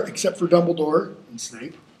is there, except for Dumbledore and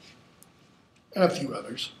Snape, and a few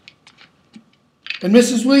others. And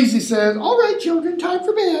Mrs. Weasley says, all right, children, time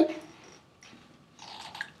for bed.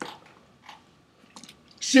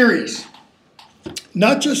 Sirius,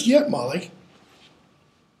 not just yet, Molly.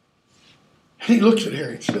 And he looks at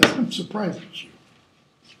Harry and says, I'm surprised at you.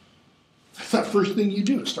 That's the first thing you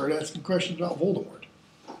do, is start asking questions about Voldemort.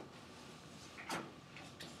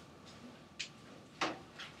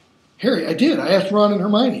 Harry, I did. I asked Ron and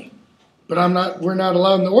Hermione. But we're not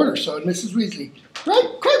allowed in the order, so and Mrs. Weasley,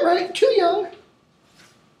 right, quite right, too young.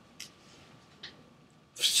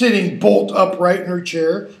 Sitting bolt upright in her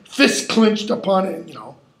chair, fists clenched upon it, you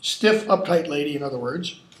know, stiff, uptight lady, in other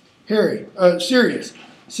words. Harry, Sirius,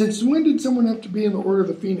 since when did someone have to be in the Order of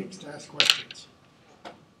the Phoenix to ask questions?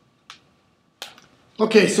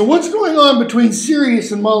 Okay, so what's going on between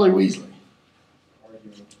Sirius and Molly Weasley?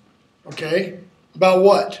 Arguing, Okay, about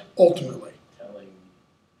what, ultimately? telling,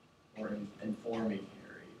 or informing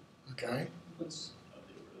Harry Okay, what's of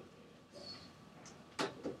the Order of the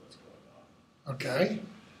Phoenix, what's going on. okay,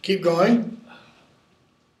 keep going.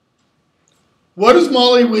 What is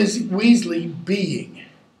Molly Weasley being?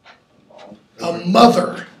 A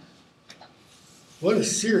mother. What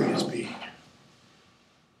is Sirius being?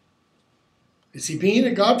 Is he being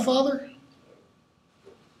a godfather?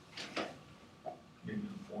 Being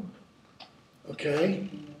informed. Okay.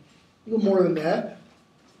 A little more than that.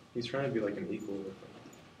 He's trying to be like an equal with him.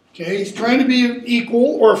 Okay, he's trying to be an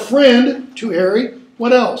equal or a friend to Harry.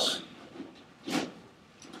 What else?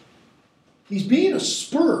 He's being a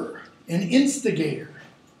spur, an instigator.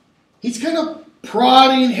 He's kind of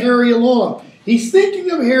prodding Harry along. He's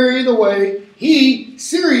thinking of Harry the way he,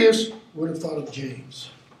 Sirius, would have thought of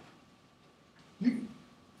James.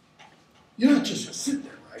 You're not just going to sit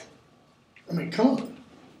there, right? I mean, come on.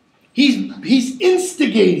 He's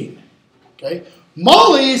instigating. Okay?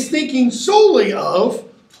 Molly is thinking solely of,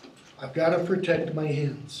 I've got to protect my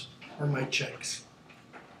hens or my chicks.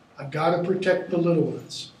 I've got to protect the little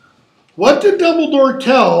ones. What did Dumbledore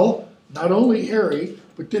tell not only Harry,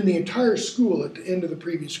 but then the entire school at the end of the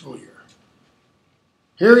previous school year?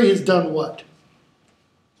 Harry has done what?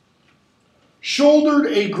 Shouldered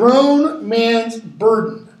a grown man's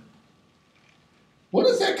burden. What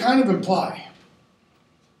does that kind of imply?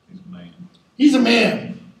 He's a man. He's a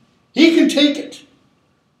man. He can take it.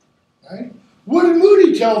 Right? What did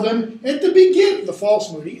Moody tell them at the beginning, the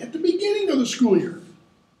false Moody, at the beginning of the school year?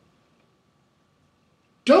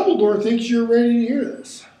 Dumbledore thinks you're ready to hear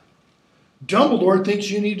this. Dumbledore thinks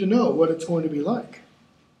you need to know what it's going to be like.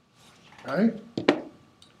 Right?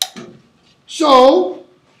 So,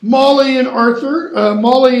 Molly and Arthur,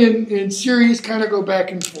 Molly and Sirius kind of go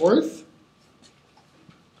back and forth.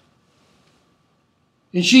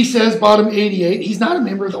 And she says, bottom 88, he's not a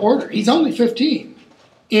member of the order. He's only 15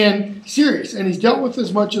 and Sirius. And he's dealt with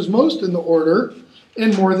as much as most in the order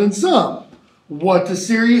and more than some. What does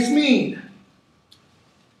Sirius mean?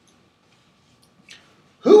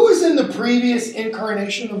 Who was in the previous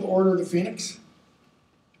incarnation of the Order of the Phoenix?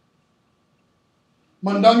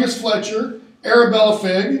 Mundungus Fletcher, Arabella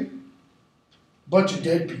Figg, bunch of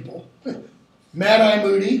dead people, Mad-Eye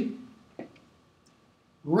Moody,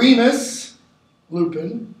 Remus,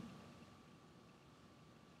 Lupin,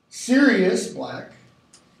 Sirius Black,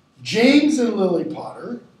 James and Lily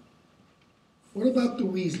Potter. What about the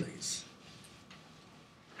Weasleys?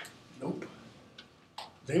 Nope.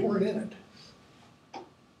 They weren't in it.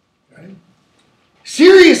 Okay?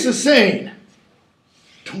 Sirius is saying,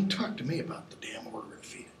 don't talk to me about the damn Order of the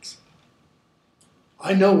Phoenix.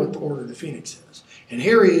 I know what the Order of the Phoenix is. And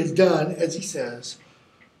Harry has done, as he says,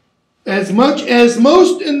 as much as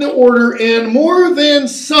most in the order and more than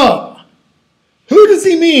some. Who does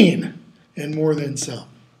he mean? And more than some.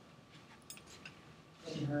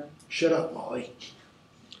 Shut up, Molly.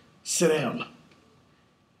 Sit down.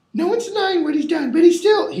 No one's denying what he's done, but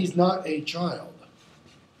he's not a child.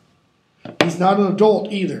 He's not an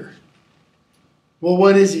adult either. Well,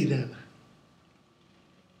 what is he then?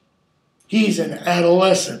 He's an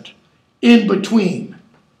adolescent. In between.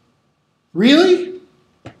 Really?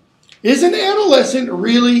 Is an adolescent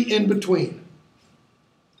really in between?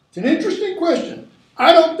 It's an interesting question.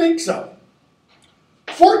 I don't think so.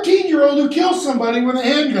 14-year-old who kills somebody with a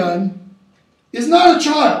handgun is not a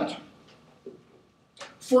child.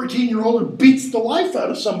 14-year-old who beats the life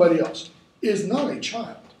out of somebody else is not a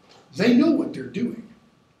child. They know what they're doing.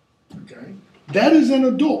 Okay? That is an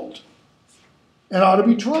adult and ought to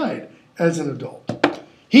be tried as an adult.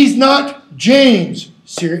 He's not James.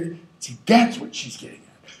 See, that's what she's getting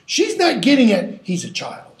at. She's not getting at he's a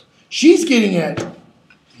child. She's getting at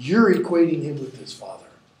you're equating him with his father.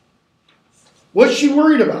 What's she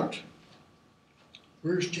worried about?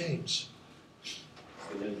 Where's James?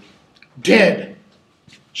 Dead.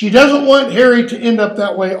 She doesn't want Harry to end up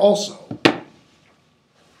that way also.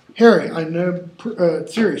 Harry, I know,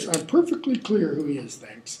 Sirius, I'm perfectly clear who he is,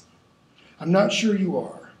 thanks. I'm not sure you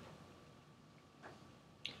are.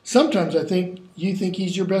 Sometimes I think you think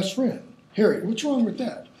he's your best friend. Harry, what's wrong with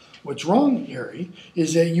that? What's wrong, Harry,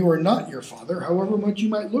 is that you are not your father, however much you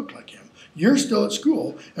might look like him. You're still at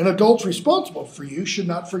school, and adults responsible for you should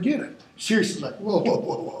not forget it. Sirius is like, whoa, whoa,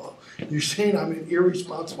 whoa, whoa. You're saying I'm an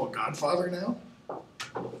irresponsible godfather now?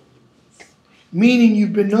 Meaning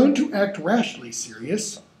you've been known to act rashly,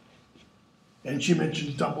 Sirius. And she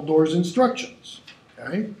mentions Dumbledore's instructions.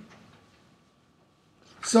 Okay?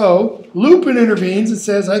 So, Lupin intervenes and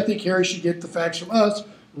says, I think Harry should get the facts from us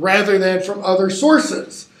rather than from other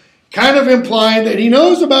sources. Kind of implying that he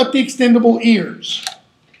knows about the extendable ears.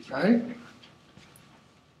 Okay?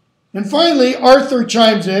 And finally, Arthur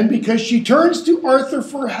chimes in because she turns to Arthur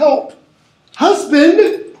for help.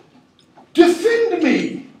 Husband, defend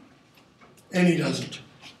me. And he doesn't.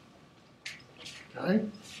 Okay?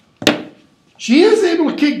 She is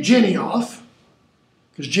able to kick Ginny off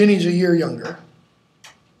because Ginny's a year younger.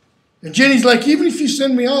 And Ginny's like, even if you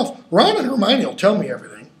send me off, Ron and Hermione will tell me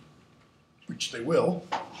everything, which they will.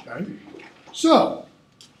 Okay? So,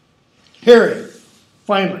 Harry,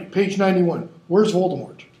 finally, page 91. Where's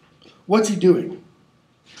Voldemort? What's he doing?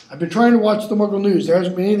 I've been trying to watch the Muggle news. There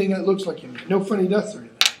hasn't been anything that looks like him. No funny deaths or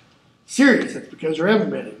anything. Serious, that's because there haven't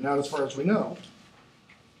been any, not as far as we know.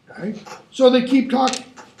 Okay? So they keep talking.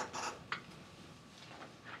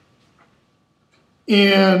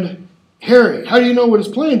 And Harry, how do you know what his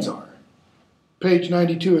plans are? Page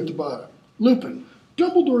 92 at the bottom. Lupin,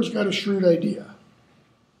 Dumbledore's got a shrewd idea.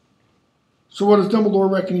 So what does Dumbledore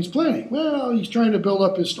reckon he's planning? Well, he's trying to build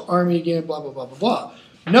up his army again, blah, blah, blah, blah, blah.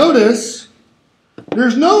 Notice,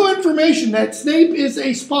 there's no information that Snape is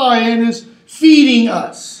a spy and is feeding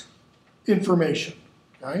us information.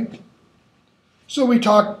 Right? So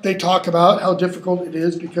they talk about how difficult it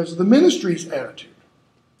is because of the Ministry's attitude.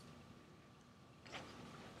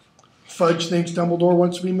 Fudge thinks Dumbledore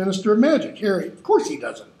wants to be Minister of Magic. Harry, of course he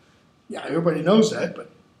doesn't. Yeah, everybody knows that,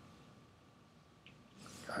 but...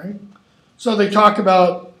 Okay. So they talk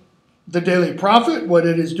about the Daily Prophet, what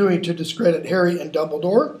it is doing to discredit Harry and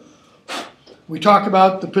Dumbledore. We talk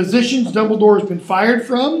about the positions Dumbledore has been fired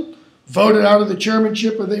from, voted out of the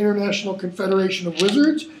chairmanship of the International Confederation of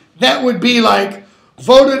Wizards. That would be like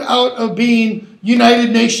voted out of being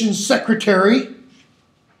United Nations Secretary.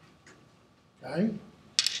 Okay.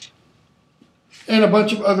 And a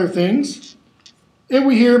bunch of other things. And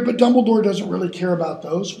we hear, but Dumbledore doesn't really care about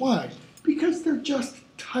those. Why? Because they're just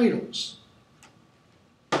titles.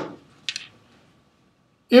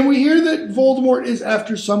 And we hear that Voldemort is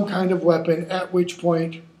after some kind of weapon, at which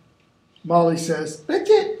point Molly says, that's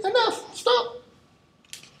it, enough, stop.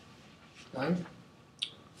 Okay.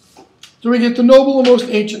 So we get the noble and most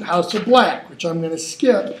ancient House of Black, which I'm going to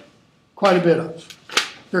skip quite a bit of.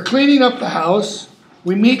 They're cleaning up the house.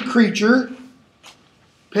 We meet Kreacher.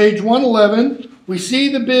 Page 111. We see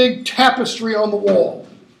the big tapestry on the wall.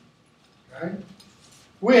 Okay.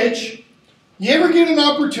 Which, you ever get an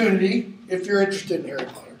opportunity, if you're interested in Harry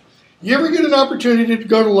Potter, you ever get an opportunity to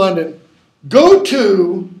go to London, go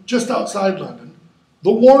to, just outside London,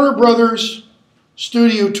 the Warner Brothers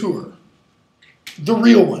studio tour. The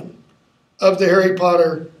real one of the Harry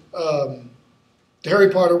Potter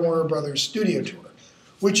Warner Brothers studio tour,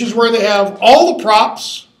 which is where they have all the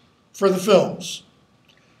props for the films.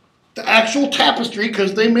 The actual tapestry,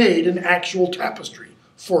 because they made an actual tapestry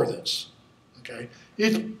for this. Okay,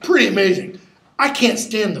 it's pretty amazing. I can't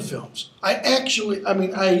stand the films. I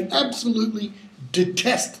absolutely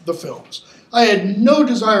detest the films. I had no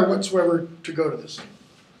desire whatsoever to go to this.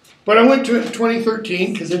 But I went to it in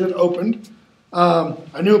 2013 because it had opened.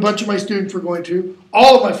 I knew a bunch of my students were going to.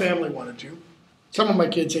 All of my family wanted to. Some of my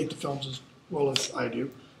kids hate the films as well as I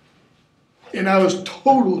do. And I was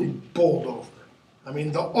totally bowled over. I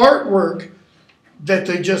mean, the artwork that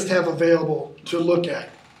they just have available to look at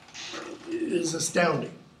is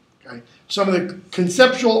astounding. Okay? Some of the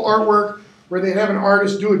conceptual artwork where they have an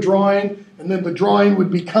artist do a drawing and then the drawing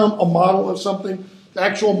would become a model of something. The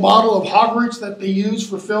actual model of Hogwarts that they use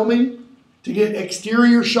for filming to get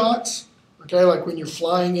exterior shots, okay, like when you're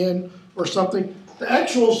flying in or something. The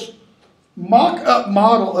actual mock-up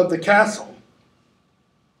model of the castle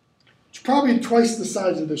is probably twice the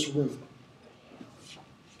size of this room.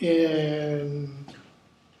 And,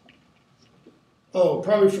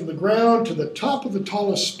 probably from the ground to the top of the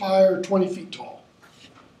tallest spire, 20 feet tall.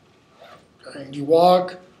 Okay, and you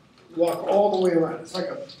walk all the way around. It's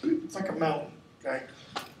like a mountain. Okay,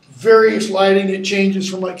 various lighting. It changes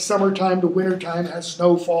from like summertime to wintertime. It has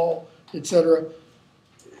snowfall, etc.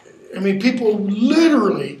 I mean, people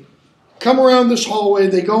literally come around this hallway.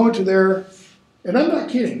 They go into there, and I'm not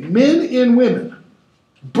kidding. Men and women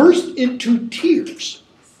burst into tears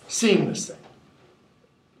seeing this thing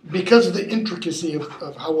because of the intricacy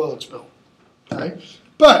of how well it's built. Okay,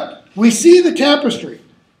 but we see the tapestry,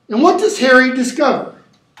 and what does Harry discover?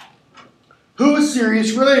 Who is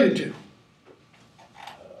Sirius related to?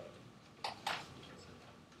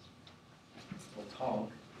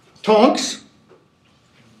 Tonks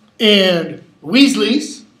and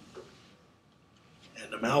Weasleys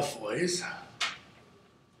and the Malfoys.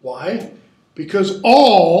 Why? Because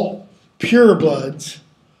all purebloods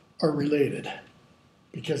are related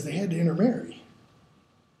because they had to intermarry.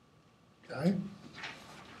 Okay?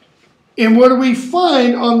 And what do we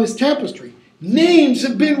find on this tapestry? Names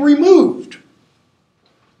have been removed.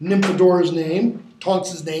 Nymphador's name,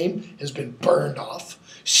 Tonks' name, has been burned off.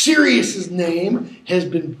 Sirius's name has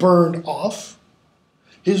been burned off.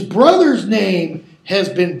 His brother's name has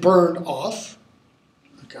been burned off.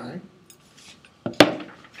 Okay.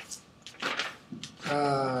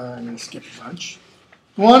 I'm going to skip a bunch.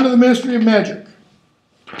 Go on to the Ministry of Magic.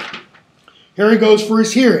 Here he goes for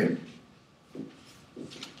his hearing.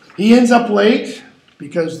 He ends up late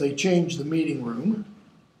because they changed the meeting room.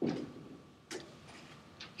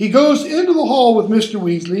 He goes into the hall with Mr.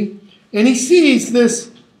 Weasley, and he sees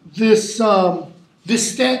this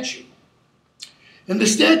statue. And the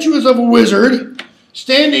statue is of a wizard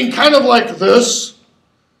standing kind of like this,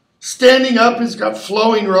 standing up. He's got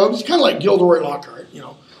flowing robes, kind of like Gilderoy Lockhart,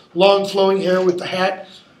 long flowing hair with the hat,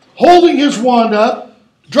 holding his wand up,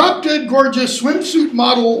 drop-dead gorgeous swimsuit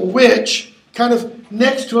model witch kind of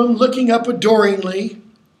next to him, looking up adoringly.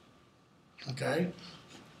 Okay.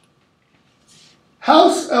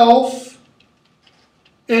 House elf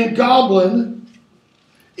and goblin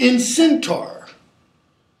in centaur,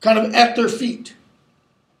 kind of at their feet.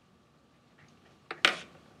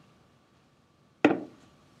 And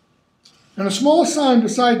a small sign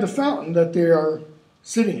beside the fountain that they are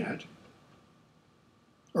sitting at,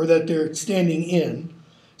 or that they're standing in,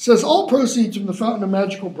 says all proceeds from the Fountain of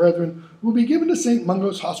Magical Brethren will be given to St.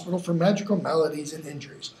 Mungo's Hospital for magical maladies and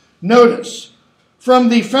injuries. Notice, from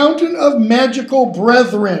the Fountain of Magical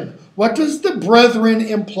Brethren. What does the brethren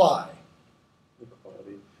imply?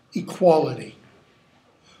 Equality.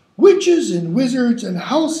 Witches and wizards and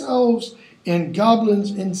house elves and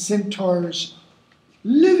goblins and centaurs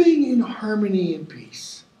living in harmony and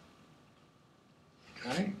peace.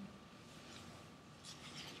 Okay?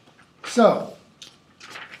 So,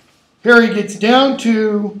 Harry gets down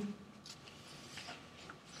to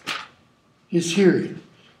his hearing.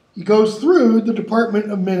 He goes through the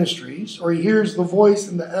Department of Ministries, or he hears the voice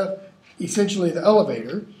in the essentially the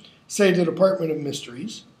elevator say the Department of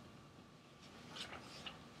Mysteries.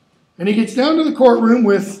 And he gets down to the courtroom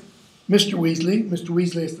with Mr. Weasley. Mr.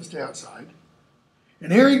 Weasley has to stay outside.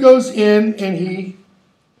 And Harry goes in and he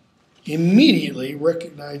immediately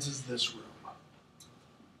recognizes this room.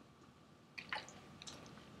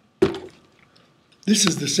 This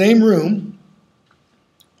is the same room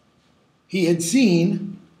he had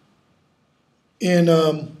seen in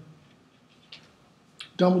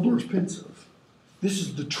Dumbledore's Pensive. This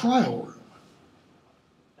is the trial room.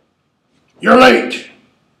 You're late.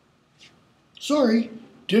 Sorry,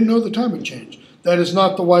 didn't know the time had changed. That is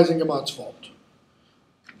not the Wisingamont's fault.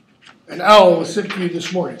 An owl was sent to you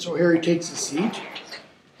this morning. So Harry takes his seat,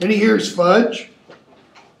 and he hears Fudge.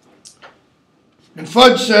 And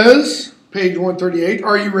Fudge says, page 138,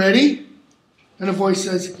 "Are you ready?" And a voice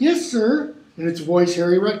says, "Yes, sir." And it's a voice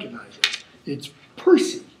Harry recognizes. It's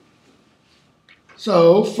Percy.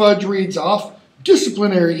 So Fudge reads off,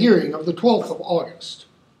 "Disciplinary hearing of the 12th of August."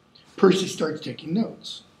 Percy starts taking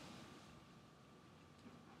notes.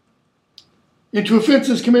 "Into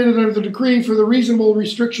offenses committed under the decree for the reasonable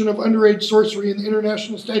restriction of underage sorcery in the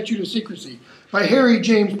International Statute of Secrecy by Harry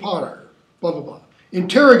James Potter, blah, blah, blah.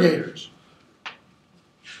 Interrogators."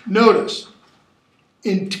 Notice,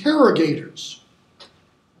 interrogators.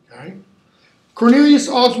 Okay? Cornelius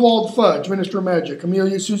Oswald Fudge, Minister of Magic.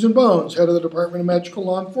 Amelia Susan Bones, Head of the Department of Magical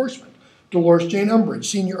Law Enforcement. Dolores Jane Umbridge,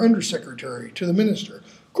 Senior Undersecretary to the Minister.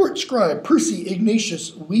 Court Scribe Percy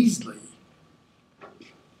Ignatius Weasley.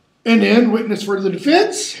 And then, witness for the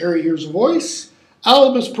defense, Harry hears a voice,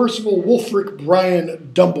 Albus Percival Wulfric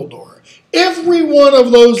Brian Dumbledore. Every one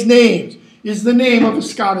of those names is the name of a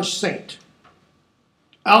Scottish saint.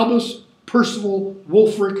 Albus Percival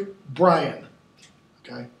Wulfric Brian.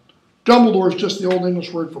 Okay? Dumbledore is just the Old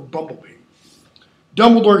English word for bumblebee.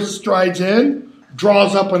 Dumbledore strides in,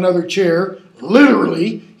 draws up another chair.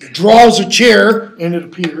 Literally, he draws a chair and it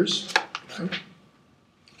appears. Okay?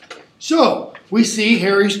 So, we see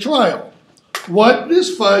Harry's trial. What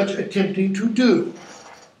is Fudge attempting to do?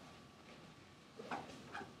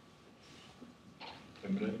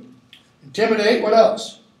 Intimidate. What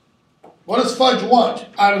else? What does Fudge want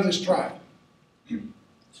out of this trial?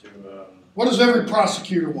 What does every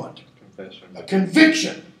prosecutor want? Confession. A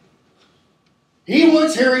conviction. He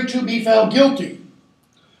wants Harry to be found guilty,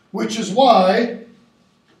 which is why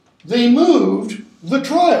they moved the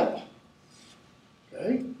trial.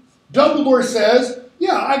 Okay? Dumbledore says,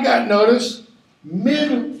 "Yeah, I got notice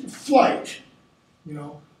mid-flight.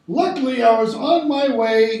 Luckily I was on my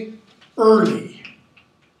way early."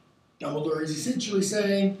 Dumbledore is essentially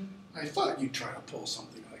saying, "I thought you'd try to pull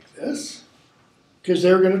something like this." Because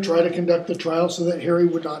they were going to try to conduct the trial so that Harry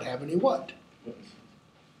would not have any what?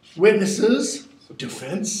 Witnesses,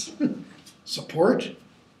 defense, support.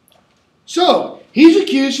 So, he's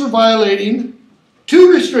accused for violating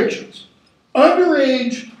two restrictions.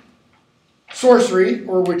 Underage sorcery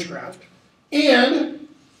or witchcraft, and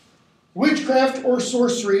witchcraft or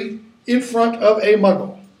sorcery in front of a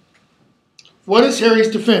muggle. What is Harry's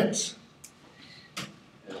defense?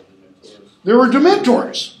 There were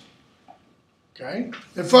Dementors. Okay?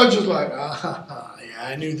 And Fudge is like, yeah,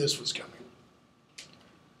 I knew this was coming.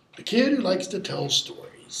 The kid who likes to tell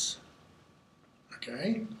stories.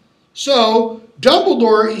 Okay? So,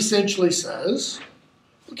 Dumbledore essentially says,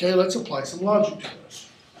 okay, let's apply some logic to this.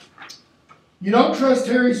 You don't trust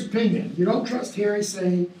Harry's opinion. You don't trust Harry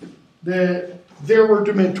saying that there were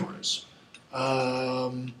Dementors.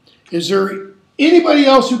 Is there anybody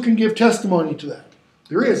else who can give testimony to that?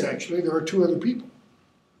 There is, actually. There are two other people.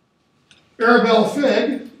 Arabelle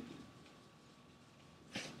Figg.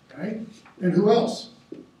 Okay. And who else?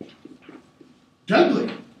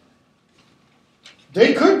 Dudley.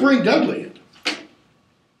 They could bring Dudley in.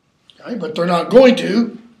 Okay, but they're not going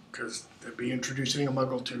to, because they'd be introducing a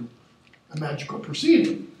muggle to a magical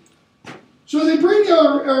proceeding. So they bring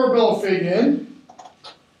Arabelle Figg in.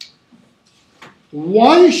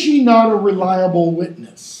 Why is she not a reliable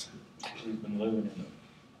witness? She's been living in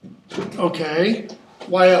it. Okay.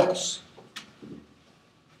 Why else?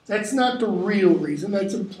 That's not the real reason.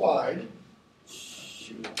 That's implied.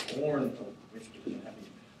 She was born a witch.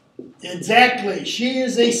 Exactly. She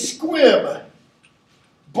is a squib.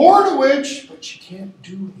 Born a witch, but she can't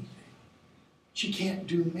do anything. She can't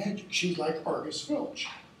do magic. She's like Argus Filch,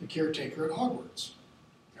 the caretaker at Hogwarts.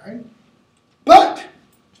 Right? But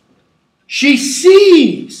she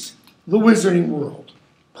sees the wizarding world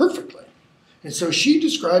perfectly. And so she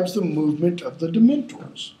describes the movement of the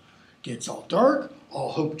Dementors. Gets all dark,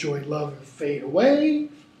 all hope, joy, love fade away.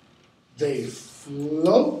 They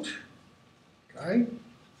float. Okay?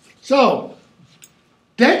 So,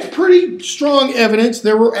 that's pretty strong evidence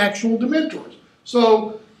there were actual Dementors.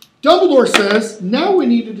 So, Dumbledore says, now we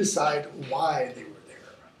need to decide why they were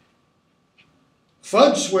there.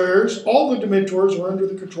 Fudge swears all the Dementors were under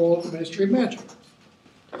the control of the Ministry of Magic.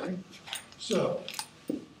 Okay? So,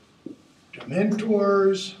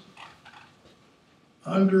 Dementors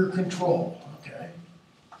under control. Okay.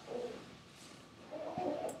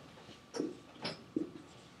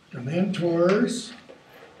 Dementors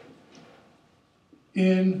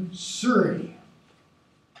in Surrey.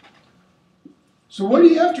 So what do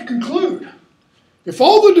you have to conclude? If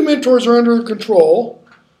all the Dementors are under control,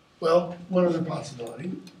 well, one other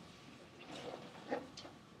possibility.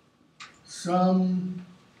 Some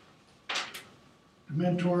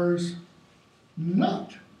Dementors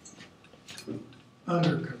not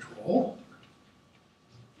under control.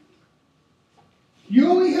 You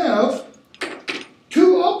only have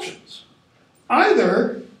two options.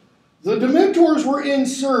 Either the Dementors were in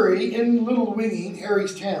Surrey, in Little Winging,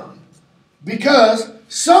 Harry's town, because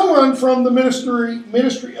someone from the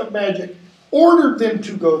Ministry of Magic ordered them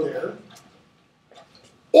to go there,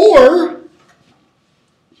 or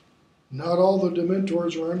not all the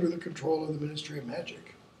Dementors were under the control of the Ministry of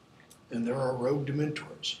Magic, and there are rogue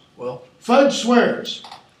Dementors. Well, Fudge swears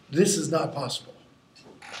this is not possible.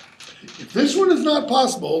 If this one is not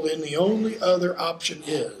possible, then the only other option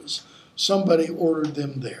is somebody ordered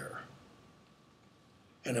them there.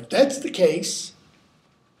 And if that's the case,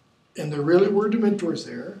 and there really were Dementors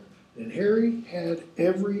there, then Harry had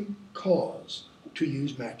every cause to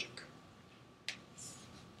use magic.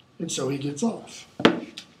 And so he gets off.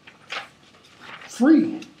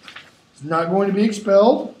 Free. He's not going to be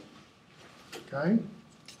expelled. Okay?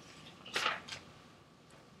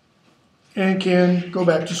 And can go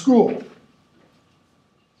back to school.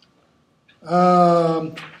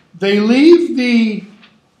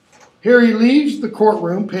 Harry leaves the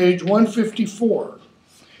courtroom, page 154.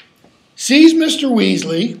 Sees Mr.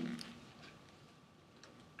 Weasley,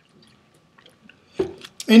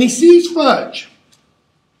 and he sees Fudge.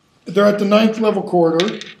 They're at the 9th level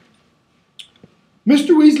corridor.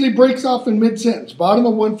 Mr. Weasley breaks off in mid-sentence, bottom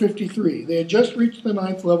of 153. They had just reached the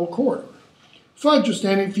 9th level corridor. Fudge was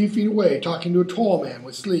standing a few feet away, talking to a tall man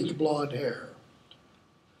with sleek blonde hair.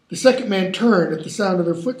 The second man turned at the sound of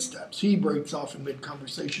their footsteps. He breaks off in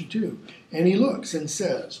mid-conversation too, and he looks and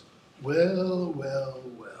says, "Well, well,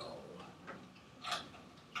 well.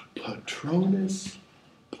 Patronus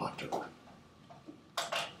Potter."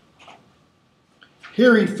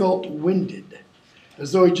 Harry felt winded,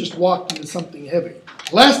 as though he just walked into something heavy.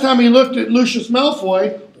 Last time he looked at Lucius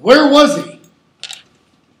Malfoy, where was he? In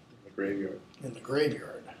the graveyard. In the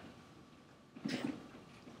graveyard.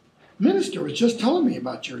 Minister was just telling me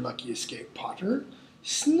about your lucky escape, Potter.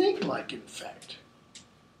 Snake-like, in fact.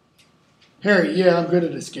 Harry, yeah, I'm good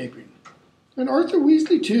at escaping. And Arthur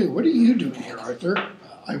Weasley, too. What are you doing here, Arthur?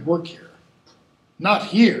 I work here. Not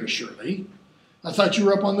here, surely. I thought you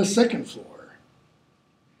were up on the 2nd floor.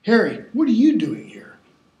 Harry, what are you doing here?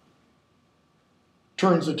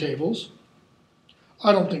 Turns the tables.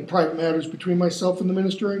 I don't think private matters between myself and the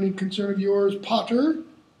minister are any concern of yours, Potter.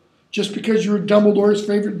 Just because you're Dumbledore's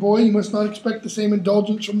favorite boy, you must not expect the same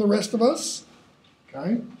indulgence from the rest of us.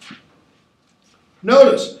 Okay?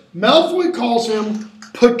 Notice, Malfoy calls him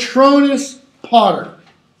Patronus Potter.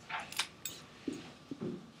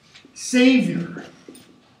 Savior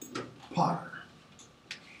Potter.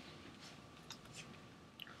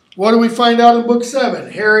 What do we find out in Book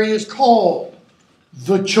 7? Harry is called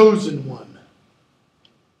the Chosen One.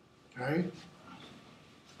 Okay?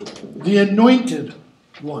 The Anointed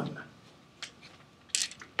One.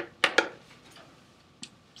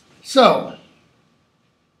 So,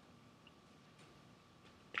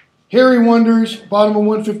 Harry wonders, bottom of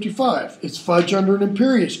 155, is Fudge under an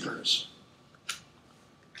Imperious curse?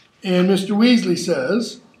 And Mr. Weasley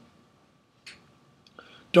says,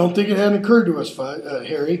 don't think it hadn't occurred to us,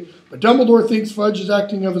 Harry, but Dumbledore thinks Fudge is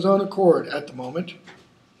acting of his own accord at the moment,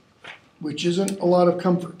 which isn't a lot of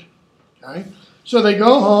comfort. Okay? So they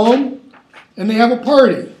go home, and they have a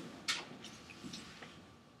party.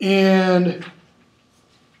 And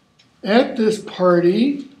at this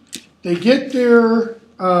party, they get their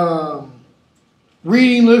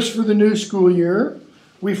reading list for the new school year.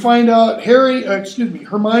 We find out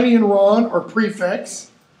Hermione and Ron are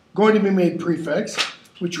prefects, going to be made prefects,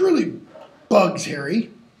 which really bugs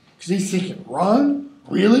Harry, because he's thinking, Ron?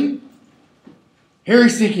 Really?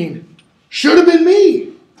 Harry's thinking, should have been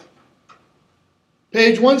me.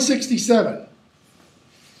 Page 167.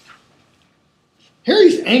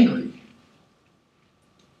 angry.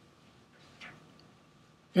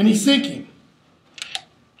 And he's thinking,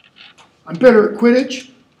 I'm better at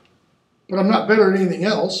Quidditch, but I'm not better at anything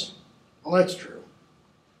else. Well, that's true.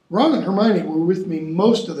 Ron and Hermione were with me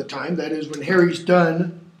most of the time. That is, when Harry's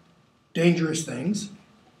done dangerous things.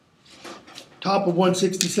 Top of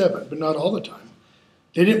 167, but not all the time.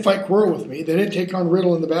 They didn't fight Quirrell with me. They didn't take on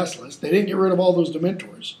Riddle and the Basilisk. They didn't get rid of all those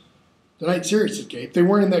Dementors. The night Sirius escaped. They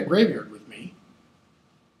weren't in that graveyard with me.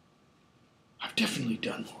 I've definitely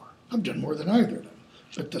done more. I've done more than either of them.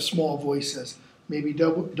 But the small voice says, maybe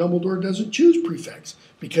Dumbledore doesn't choose prefects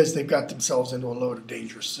because they've got themselves into a load of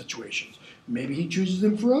dangerous situations. Maybe he chooses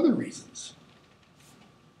them for other reasons.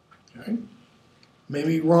 Okay?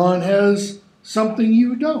 Maybe Ron has something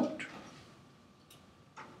you don't.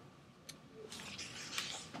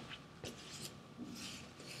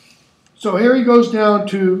 So Harry goes down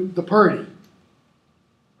to the party.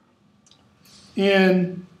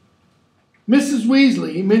 And Mrs.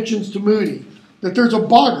 Weasley mentions to Moody that there's a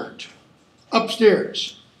boggart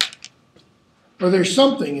upstairs. Or there's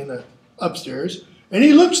something in the upstairs. And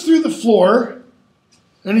he looks through the floor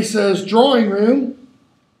and he says, drawing room,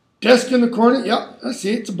 desk in the corner. Yep, I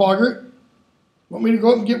see it. It's a boggart. Want me to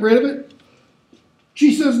go up and get rid of it?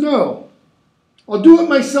 She says, no. I'll do it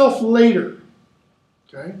myself later.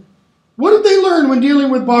 Okay? What did they learn when dealing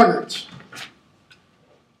with boggarts?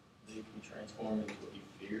 You can transform into what you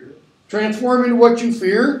fear. Transform into what you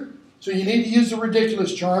fear. So you need to use the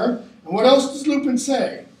ridiculous charm. And what else does Lupin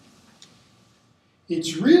say?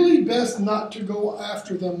 It's really best not to go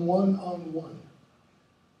after them one-on-one.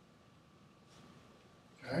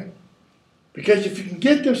 Okay? Because if you can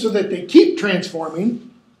get them so that they keep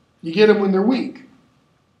transforming, you get them when they're weak.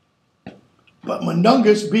 But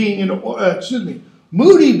Mundungus being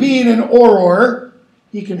Moody being an Auror,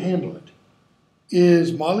 he can handle it.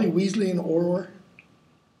 Is Molly Weasley an Auror?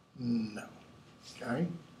 No. Okay?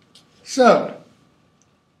 So,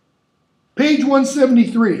 page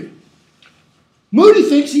 173. Moody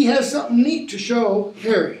thinks he has something neat to show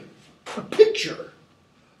Harry. A picture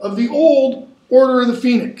of the old Order of the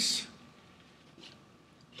Phoenix.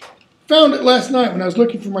 Found it last night when I was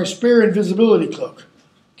looking for my spare invisibility cloak.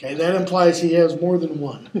 Okay, that implies he has more than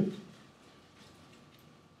one.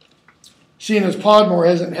 Seeing as Podmore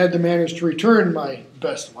hasn't had the manners to return my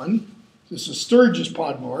best one. This is Sturgis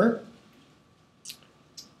Podmore.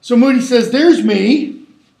 So Moody says, there's me.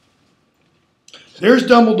 There's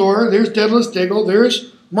Dumbledore. There's Daedalus Diggle.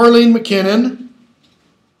 There's Marlene McKinnon.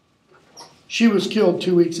 She was killed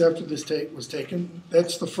 2 weeks after this take was taken.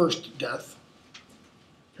 That's the first death.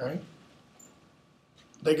 Okay.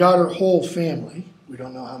 They got her whole family. We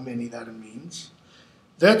don't know how many that means.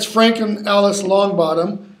 That's Frank and Alice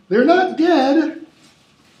Longbottom. They're not dead,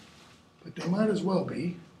 but they might as well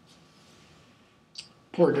be.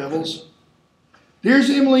 Poor devils. There's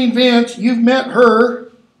Emmeline Vance. You've met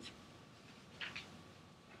her.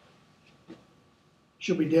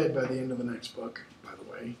 She'll be dead by the end of the next book, by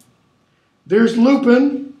the way. There's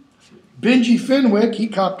Lupin. Benji Fenwick. He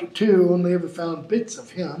copped it too. Only ever found bits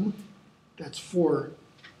of him. That's 4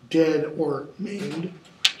 dead or maimed.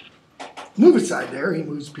 Move aside there. He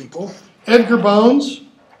moves people. Edgar Bones.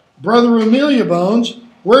 Brother Amelia Bones.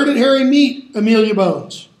 Where did Harry meet Amelia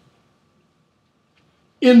Bones?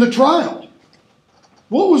 In the trial.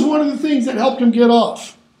 What was one of the things that helped him get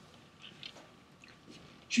off?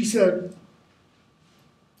 She said,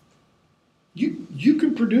 you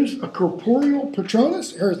can produce a corporeal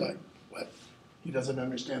Patronus? Harry's like, what? He doesn't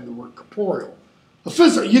understand the word corporeal.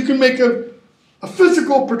 You can make a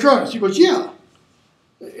physical Patronus. He goes, yeah.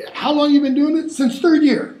 How long have you been doing it? Since 3rd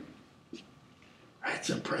year. That's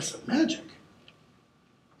impressive magic.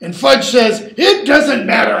 And Fudge says, it doesn't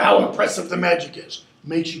matter how impressive the magic is.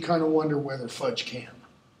 Makes you kind of wonder whether Fudge can.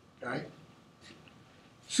 Okay?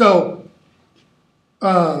 So,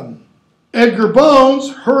 Edgar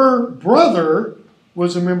Bones, her brother,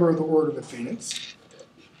 was a member of the Order of the Phoenix.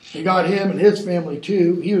 They got him and his family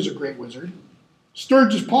too. He was a great wizard.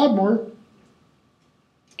 Sturgis Podmore,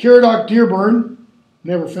 Caradoc Dearborn,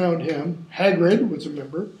 never found him. Hagrid was a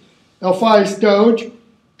member. Elphias Doge,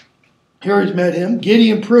 Harry's met him.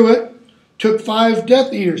 Gideon Pruitt took 5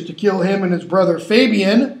 Death Eaters to kill him and his brother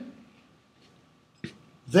Fabian.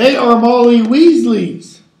 They are Molly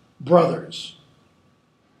Weasley's brothers.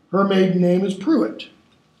 Her maiden name is Pruitt.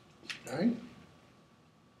 Okay.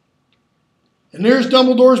 And there's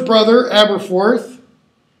Dumbledore's brother, Aberforth.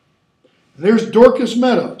 And there's Dorcas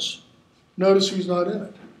Meadows. Notice who's not in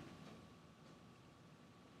it.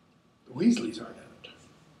 The Weasleys aren't in it.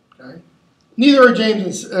 Okay. Neither are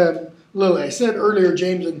James and Lily. I said earlier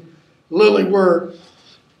James and Lily were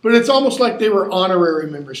But it's almost like they were honorary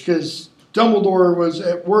members because Dumbledore was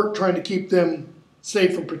at work trying to keep them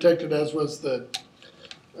safe and protected, as was the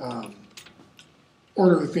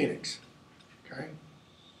Order of the Phoenix. Okay?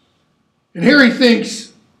 And Harry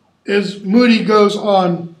thinks, as Moody goes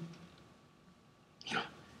on,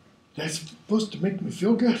 that's supposed to make me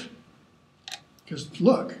feel good. Because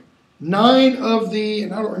look, 9 of the,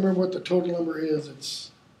 and I don't remember what the total number is,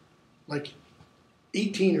 it's like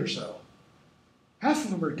 18 or so. Half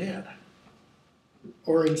of them are dead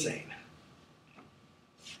or insane.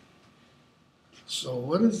 So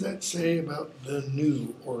what does that say about the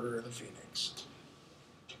new Order of the Phoenix?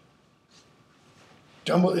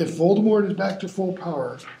 If Voldemort is back to full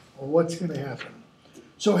power, well, what's going to happen?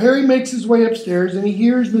 So Harry makes his way upstairs and he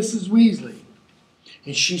hears Mrs. Weasley.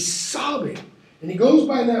 And she's sobbing. And he goes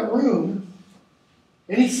by that room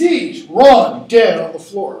and he sees Ron dead on the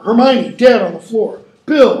floor, Hermione dead on the floor,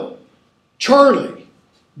 Bill, Charlie,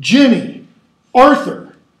 Ginny,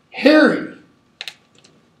 Arthur, Harry.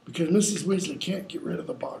 Because Mrs. Weasley can't get rid of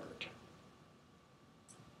the boggart.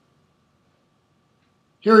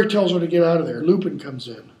 Harry tells her to get out of there. Lupin comes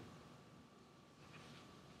in.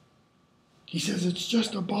 He says, it's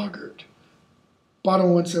just a boggart. Bottom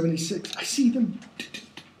 176. I see them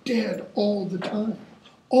dead all the time.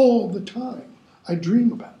 All the time. I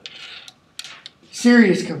dream about it.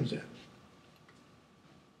 Sirius comes in.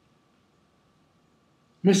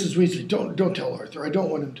 Mrs. Weasley, don't tell Arthur. I don't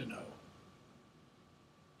want him to know.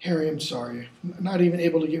 Harry, I'm sorry. I'm not even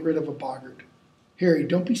able to get rid of a boggart. Harry,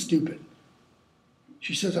 don't be stupid.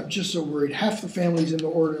 She says, I'm just so worried. Half the family's in the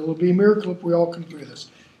Order. It'll be a miracle if we all come through this.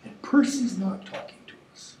 And Percy's not talking to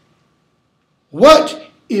us. What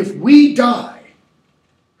if we die?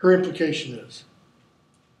 Her implication is,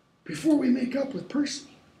 before we make up with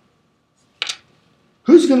Percy.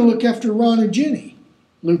 Who's going to look after Ron and Ginny?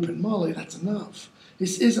 Lupin, Molly, that's enough.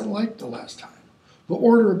 This isn't like the last time. The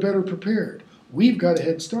Order are better prepared. We've got a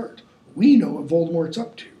head start. We know what Voldemort's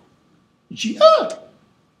up to. And she,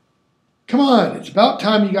 come on, it's about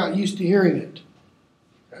time you got used to hearing it.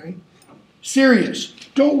 Okay? Sirius,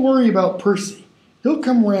 don't worry about Percy. He'll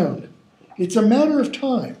come round. It's a matter of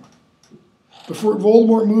time before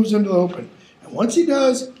Voldemort moves into the open. And once he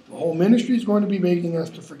does, the whole ministry is going to be begging us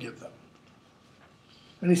to forgive them.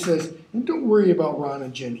 And he says, and don't worry about Ron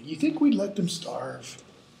and Ginny. You think we'd let them starve?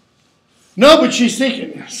 No, but she's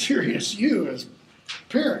thinking, Sirius, you as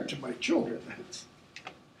parent to my children.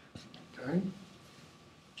 Okay.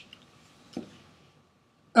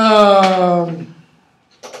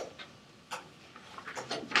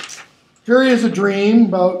 Harry has a dream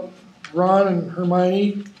about Ron and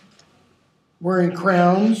Hermione wearing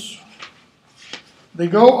crowns. They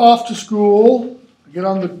go off to school, get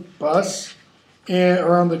on the bus,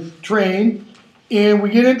 or on the train, and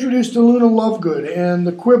we get introduced to Luna Lovegood and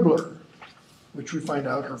the Quibbler, which we find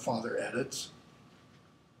out her father edits.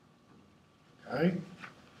 Okay.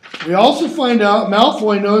 We also find out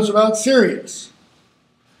Malfoy knows about Sirius,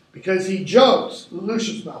 because he jokes,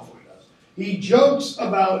 Lucius Malfoy does, he jokes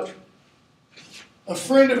about a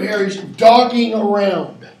friend of Harry's dogging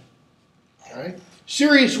around. Okay.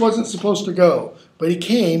 Sirius wasn't supposed to go, but he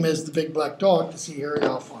came as the big black dog to see Harry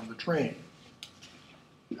off on the train.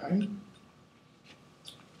 Okay.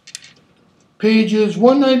 Pages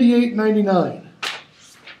 198 and 99.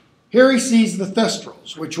 Harry sees the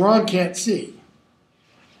Thestrals, which Ron can't see.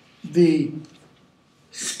 The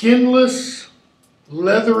skinless,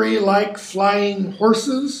 leathery-like flying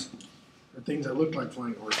horses, or things that look like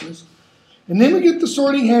flying horses. And then we get the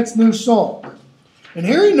Sorting Hat's new song. And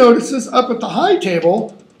Harry notices up at the high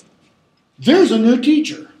table, there's a new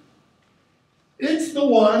teacher. It's the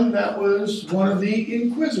one that was one of the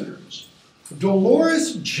Inquisitors,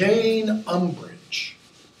 Dolores Jane Umbridge.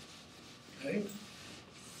 Okay.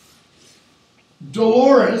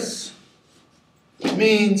 Dolores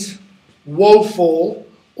means woeful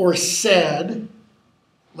or sad,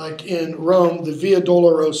 like in Rome, the Via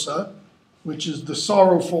Dolorosa, which is the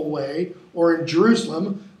sorrowful way, or in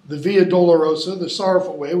Jerusalem, the Via Dolorosa, the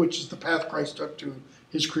sorrowful way, which is the path Christ took to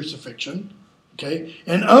his crucifixion. Okay,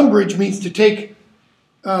 and umbrage means to take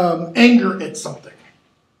anger at something.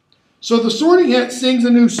 So the Sorting Hat sings a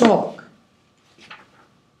new song.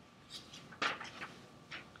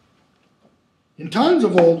 In times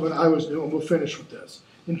of old when I was new, and we'll finish with this.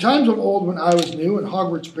 In times of old when I was new and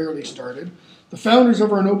Hogwarts barely started, the founders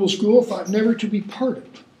of our noble school thought never to be parted.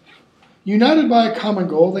 United by a common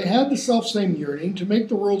goal, they had the selfsame yearning to make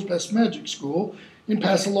the world's best magic school and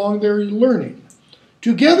pass along their learning.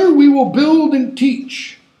 Together we will build and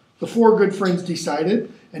teach, the four good friends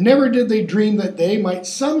decided, and never did they dream that they might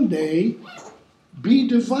someday be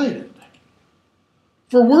divided.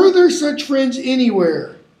 For were there such friends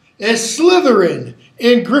anywhere as Slytherin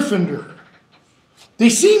and Gryffindor? They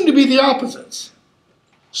seem to be the opposites.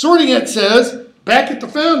 Sorting Hat says, back at the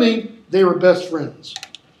founding, they were best friends.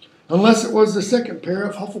 Unless it was the second pair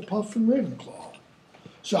of Hufflepuff and Ravenclaw.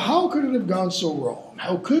 So how could it have gone so wrong?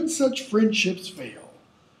 How could such friendships fail?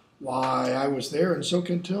 Why, I was there and so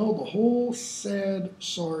can tell the whole sad,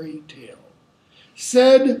 sorry tale.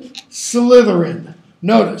 Said Slytherin.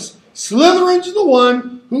 Notice, Slytherin's the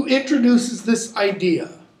one who introduces this idea.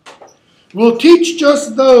 We'll teach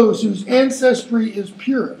just those whose ancestry is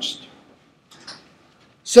purest.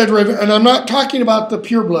 Said Raven, and I'm not talking about the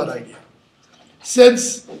pureblood idea. Said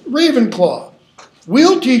Ravenclaw,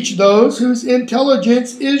 we'll teach those whose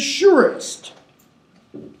intelligence is surest.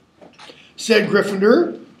 Said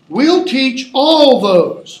Gryffindor, we'll teach all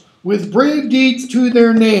those with brave deeds to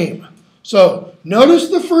their name. So, notice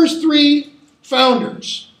the first three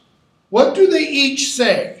founders. What do they each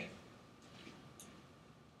say?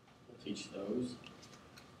 We'll teach those.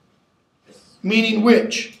 Meaning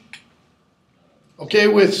which? Okay,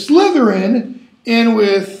 with Slytherin and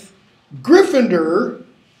with Gryffindor,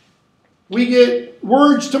 we get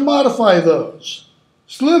words to modify those.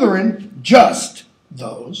 Slytherin, just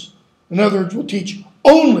those. In other words, we'll teach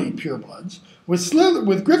only purebloods. With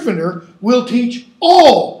Gryffindor, we'll teach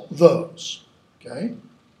all those. Okay?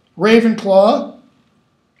 Ravenclaw,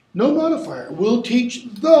 no modifier. We'll teach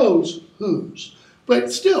those whose.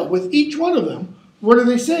 But still, with each one of them, what are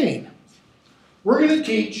they saying? We're going to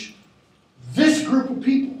teach this group of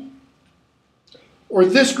people, or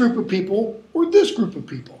this group of people, or this group of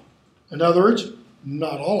people. In other words,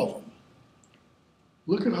 not all of them.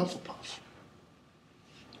 Look at Hufflepuff.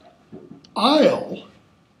 I'll,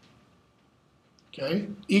 okay,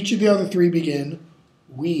 each of the other three begin,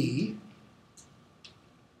 we,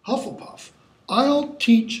 Hufflepuff. I'll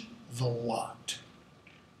teach the lot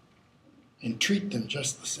and treat them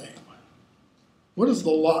just the same. What does the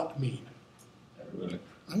lot mean? Everybody.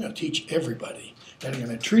 I'm going to teach everybody, and I'm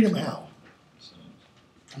going to treat them how?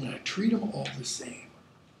 I'm going to treat them all the same.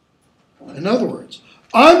 In other words,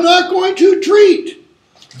 I'm not going to treat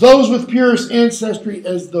those with purest ancestry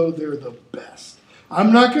as though they're the best.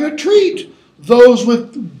 I'm not going to treat those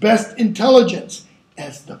with best intelligence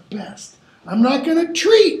as the best. I'm not going to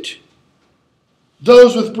treat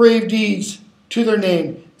those with brave deeds to their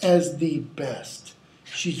name as the best.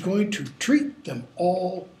 She's going to treat them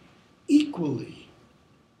all equally.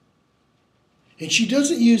 And she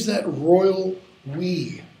doesn't use that royal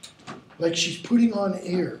we, like she's putting on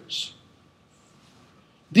airs.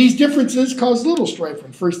 These differences caused little strife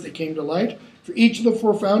when first they came to light, for each of the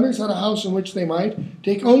four founders had a house in which they might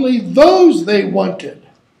take only those they wanted.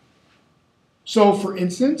 So, for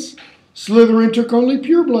instance, Slytherin took only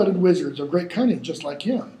pure-blooded wizards of great cunning, just like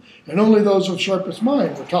him, and only those of sharpest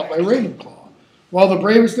mind were taught by Ravenclaw, while the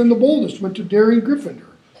bravest and the boldest went to daring Gryffindor.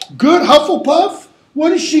 Good Hufflepuff, what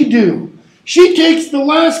does she do? She takes the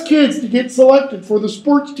last kids to get selected for the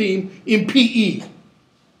sports team in PE.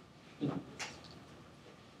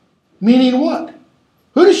 Meaning what?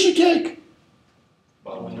 Who does she take?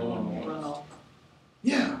 Well,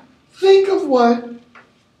 Yeah. Think of what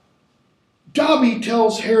Dobby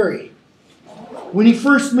tells Harry when he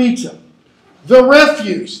first meets him. The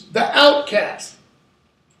refuse, the outcast,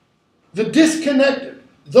 the disconnected,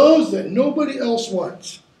 those that nobody else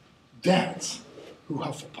wants. That's who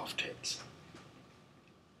Hufflepuff takes.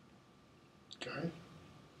 Okay?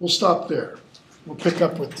 We'll stop there. We'll pick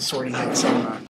up with the Sorting Hat sometime.